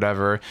loser or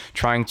whatever.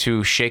 Trying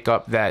to shake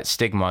up that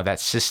stigma, that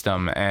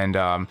system. And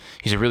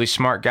he's a really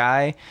smart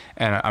guy,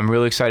 and I'm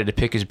really excited to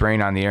pick his brain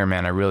on the air,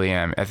 man. I really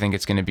am. I think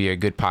it's going to be a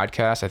good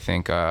podcast. I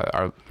think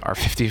our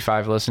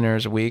 55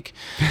 listeners a week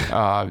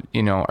are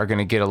going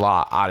to get a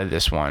lot out of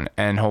this one,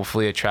 and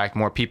hopefully attract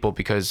more people,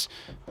 because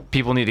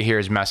people need to hear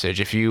his message.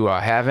 If you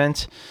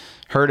haven't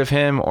heard of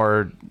him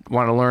or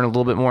want to learn a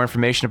little bit more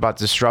information about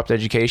Disrupt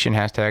Education,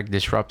 #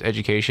 Disrupt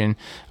Education,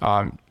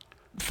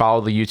 follow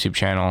the YouTube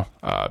channel.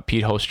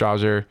 Pete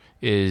Hostrauser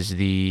is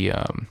the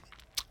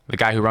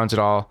guy who runs it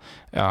all.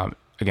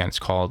 Again, it's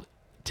called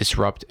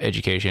Disrupt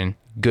Education.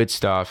 Good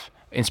stuff,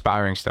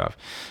 inspiring stuff.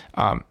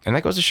 And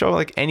that goes to show,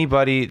 like,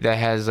 anybody that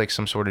has like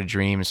some sort of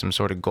dream, some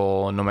sort of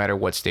goal, and no matter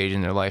what stage in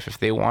their life, if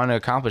they want to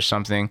accomplish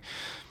something,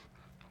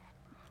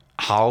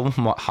 how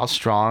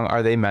strong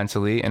are they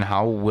mentally, and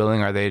how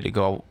willing are they to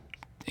go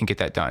and get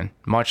that done?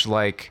 Much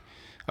like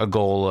a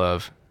goal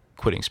of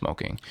quitting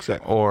smoking,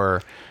 Exactly.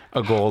 or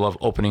a goal of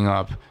opening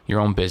up your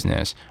own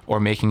business, or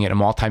making it a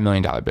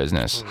multi-million-dollar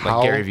business, like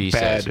How Gary Vee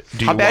bad says.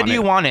 do How you bad want do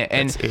you it? want it?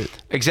 And That's it.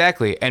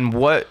 exactly. And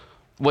what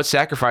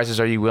sacrifices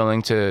are you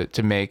willing to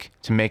make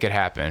it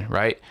happen,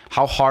 right?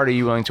 How hard are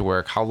you willing to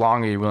work? How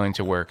long are you willing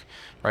to work,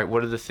 right?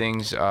 What are the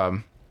things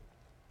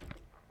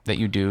that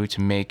you do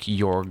to make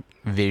your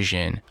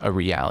vision a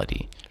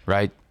reality,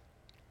 right?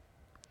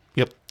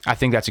 Yep. I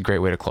think that's a great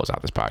way to close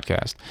out this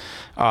podcast.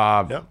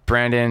 Yep.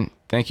 Brandon,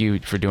 thank you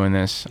for doing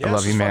this. Yeah, I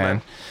love this you, was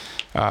fun,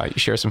 man. You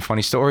share some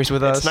funny stories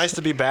with us. It's nice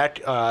to be back,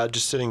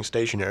 just sitting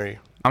stationary.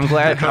 I'm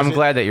glad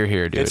that you're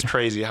here, dude. It's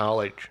crazy how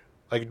like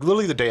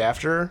literally the day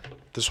after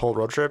this whole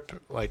road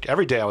trip, like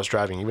every day I was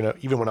driving,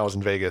 even when I was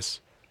in Vegas.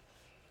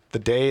 The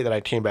day that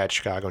I came back to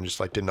Chicago and just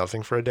like did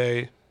nothing for a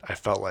day, I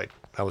felt like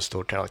I was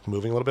still kind of like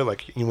moving a little bit,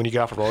 like when you get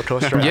off a roller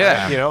coaster.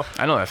 Yeah,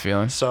 I know that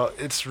feeling. So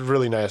it's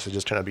really nice to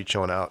just kind of be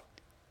chilling out.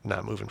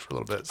 not moving for a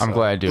little bit. I'm so,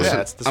 glad, dude. Yeah,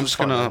 Listen, this I'm was just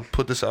fun, gonna man.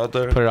 put this out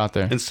there. Put it out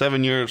there. In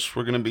 7 years,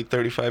 we're gonna be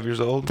 35 years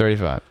old.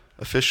 35.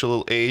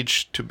 Official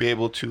age to be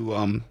able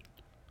to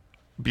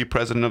be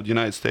president of the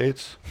United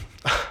States.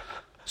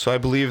 So I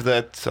believe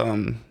that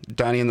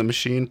Donnie and the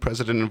Machine,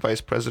 president and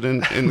vice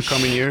president in the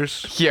coming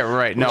years. Yeah,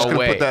 right. We're just No gonna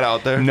way. put that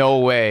out there. No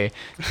way.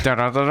 No,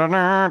 that's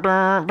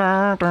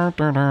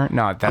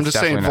I'm just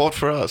saying, definitely vote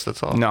for us.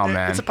 That's all. not. No,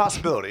 man. It's a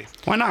possibility.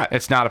 Why not?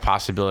 It's not a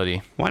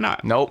possibility. Why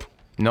not? Nope.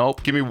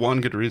 Nope. Give me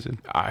one good reason.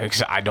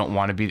 I don't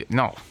want to be.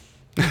 No.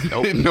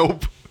 Nope.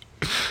 Nope.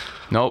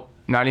 Nope.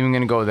 Not even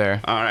gonna go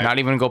there. All right. Not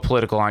even gonna go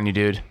political on you,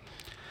 dude.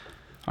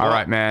 All Well-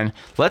 right, man.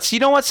 You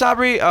know what,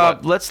 Sabri?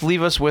 Let's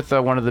leave us with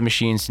one of the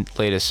Machine's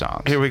latest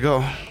songs. Here we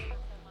go.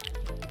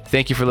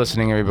 Thank you for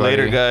listening, everybody.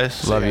 Later,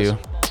 guys. Love See you you.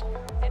 guys.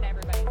 in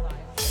everybody's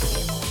lives.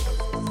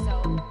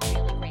 So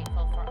really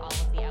grateful for all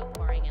of the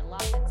outpouring and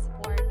love and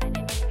support, and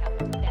it just kept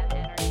them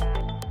energized.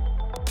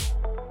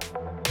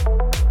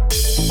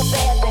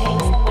 Bad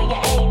things when you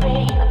hate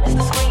me. It's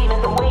the screen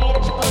and the way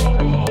that you play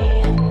me.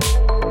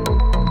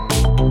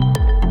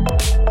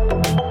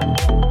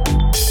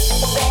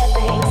 Bad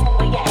things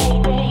when you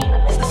hate me.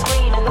 It's the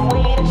screen and the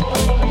way that you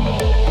play me.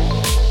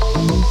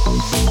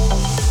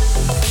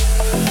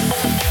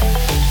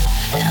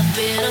 I've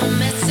been a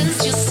mess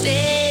since you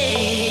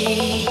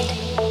stayed.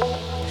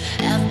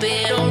 I've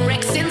been a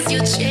wreck since you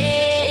changed.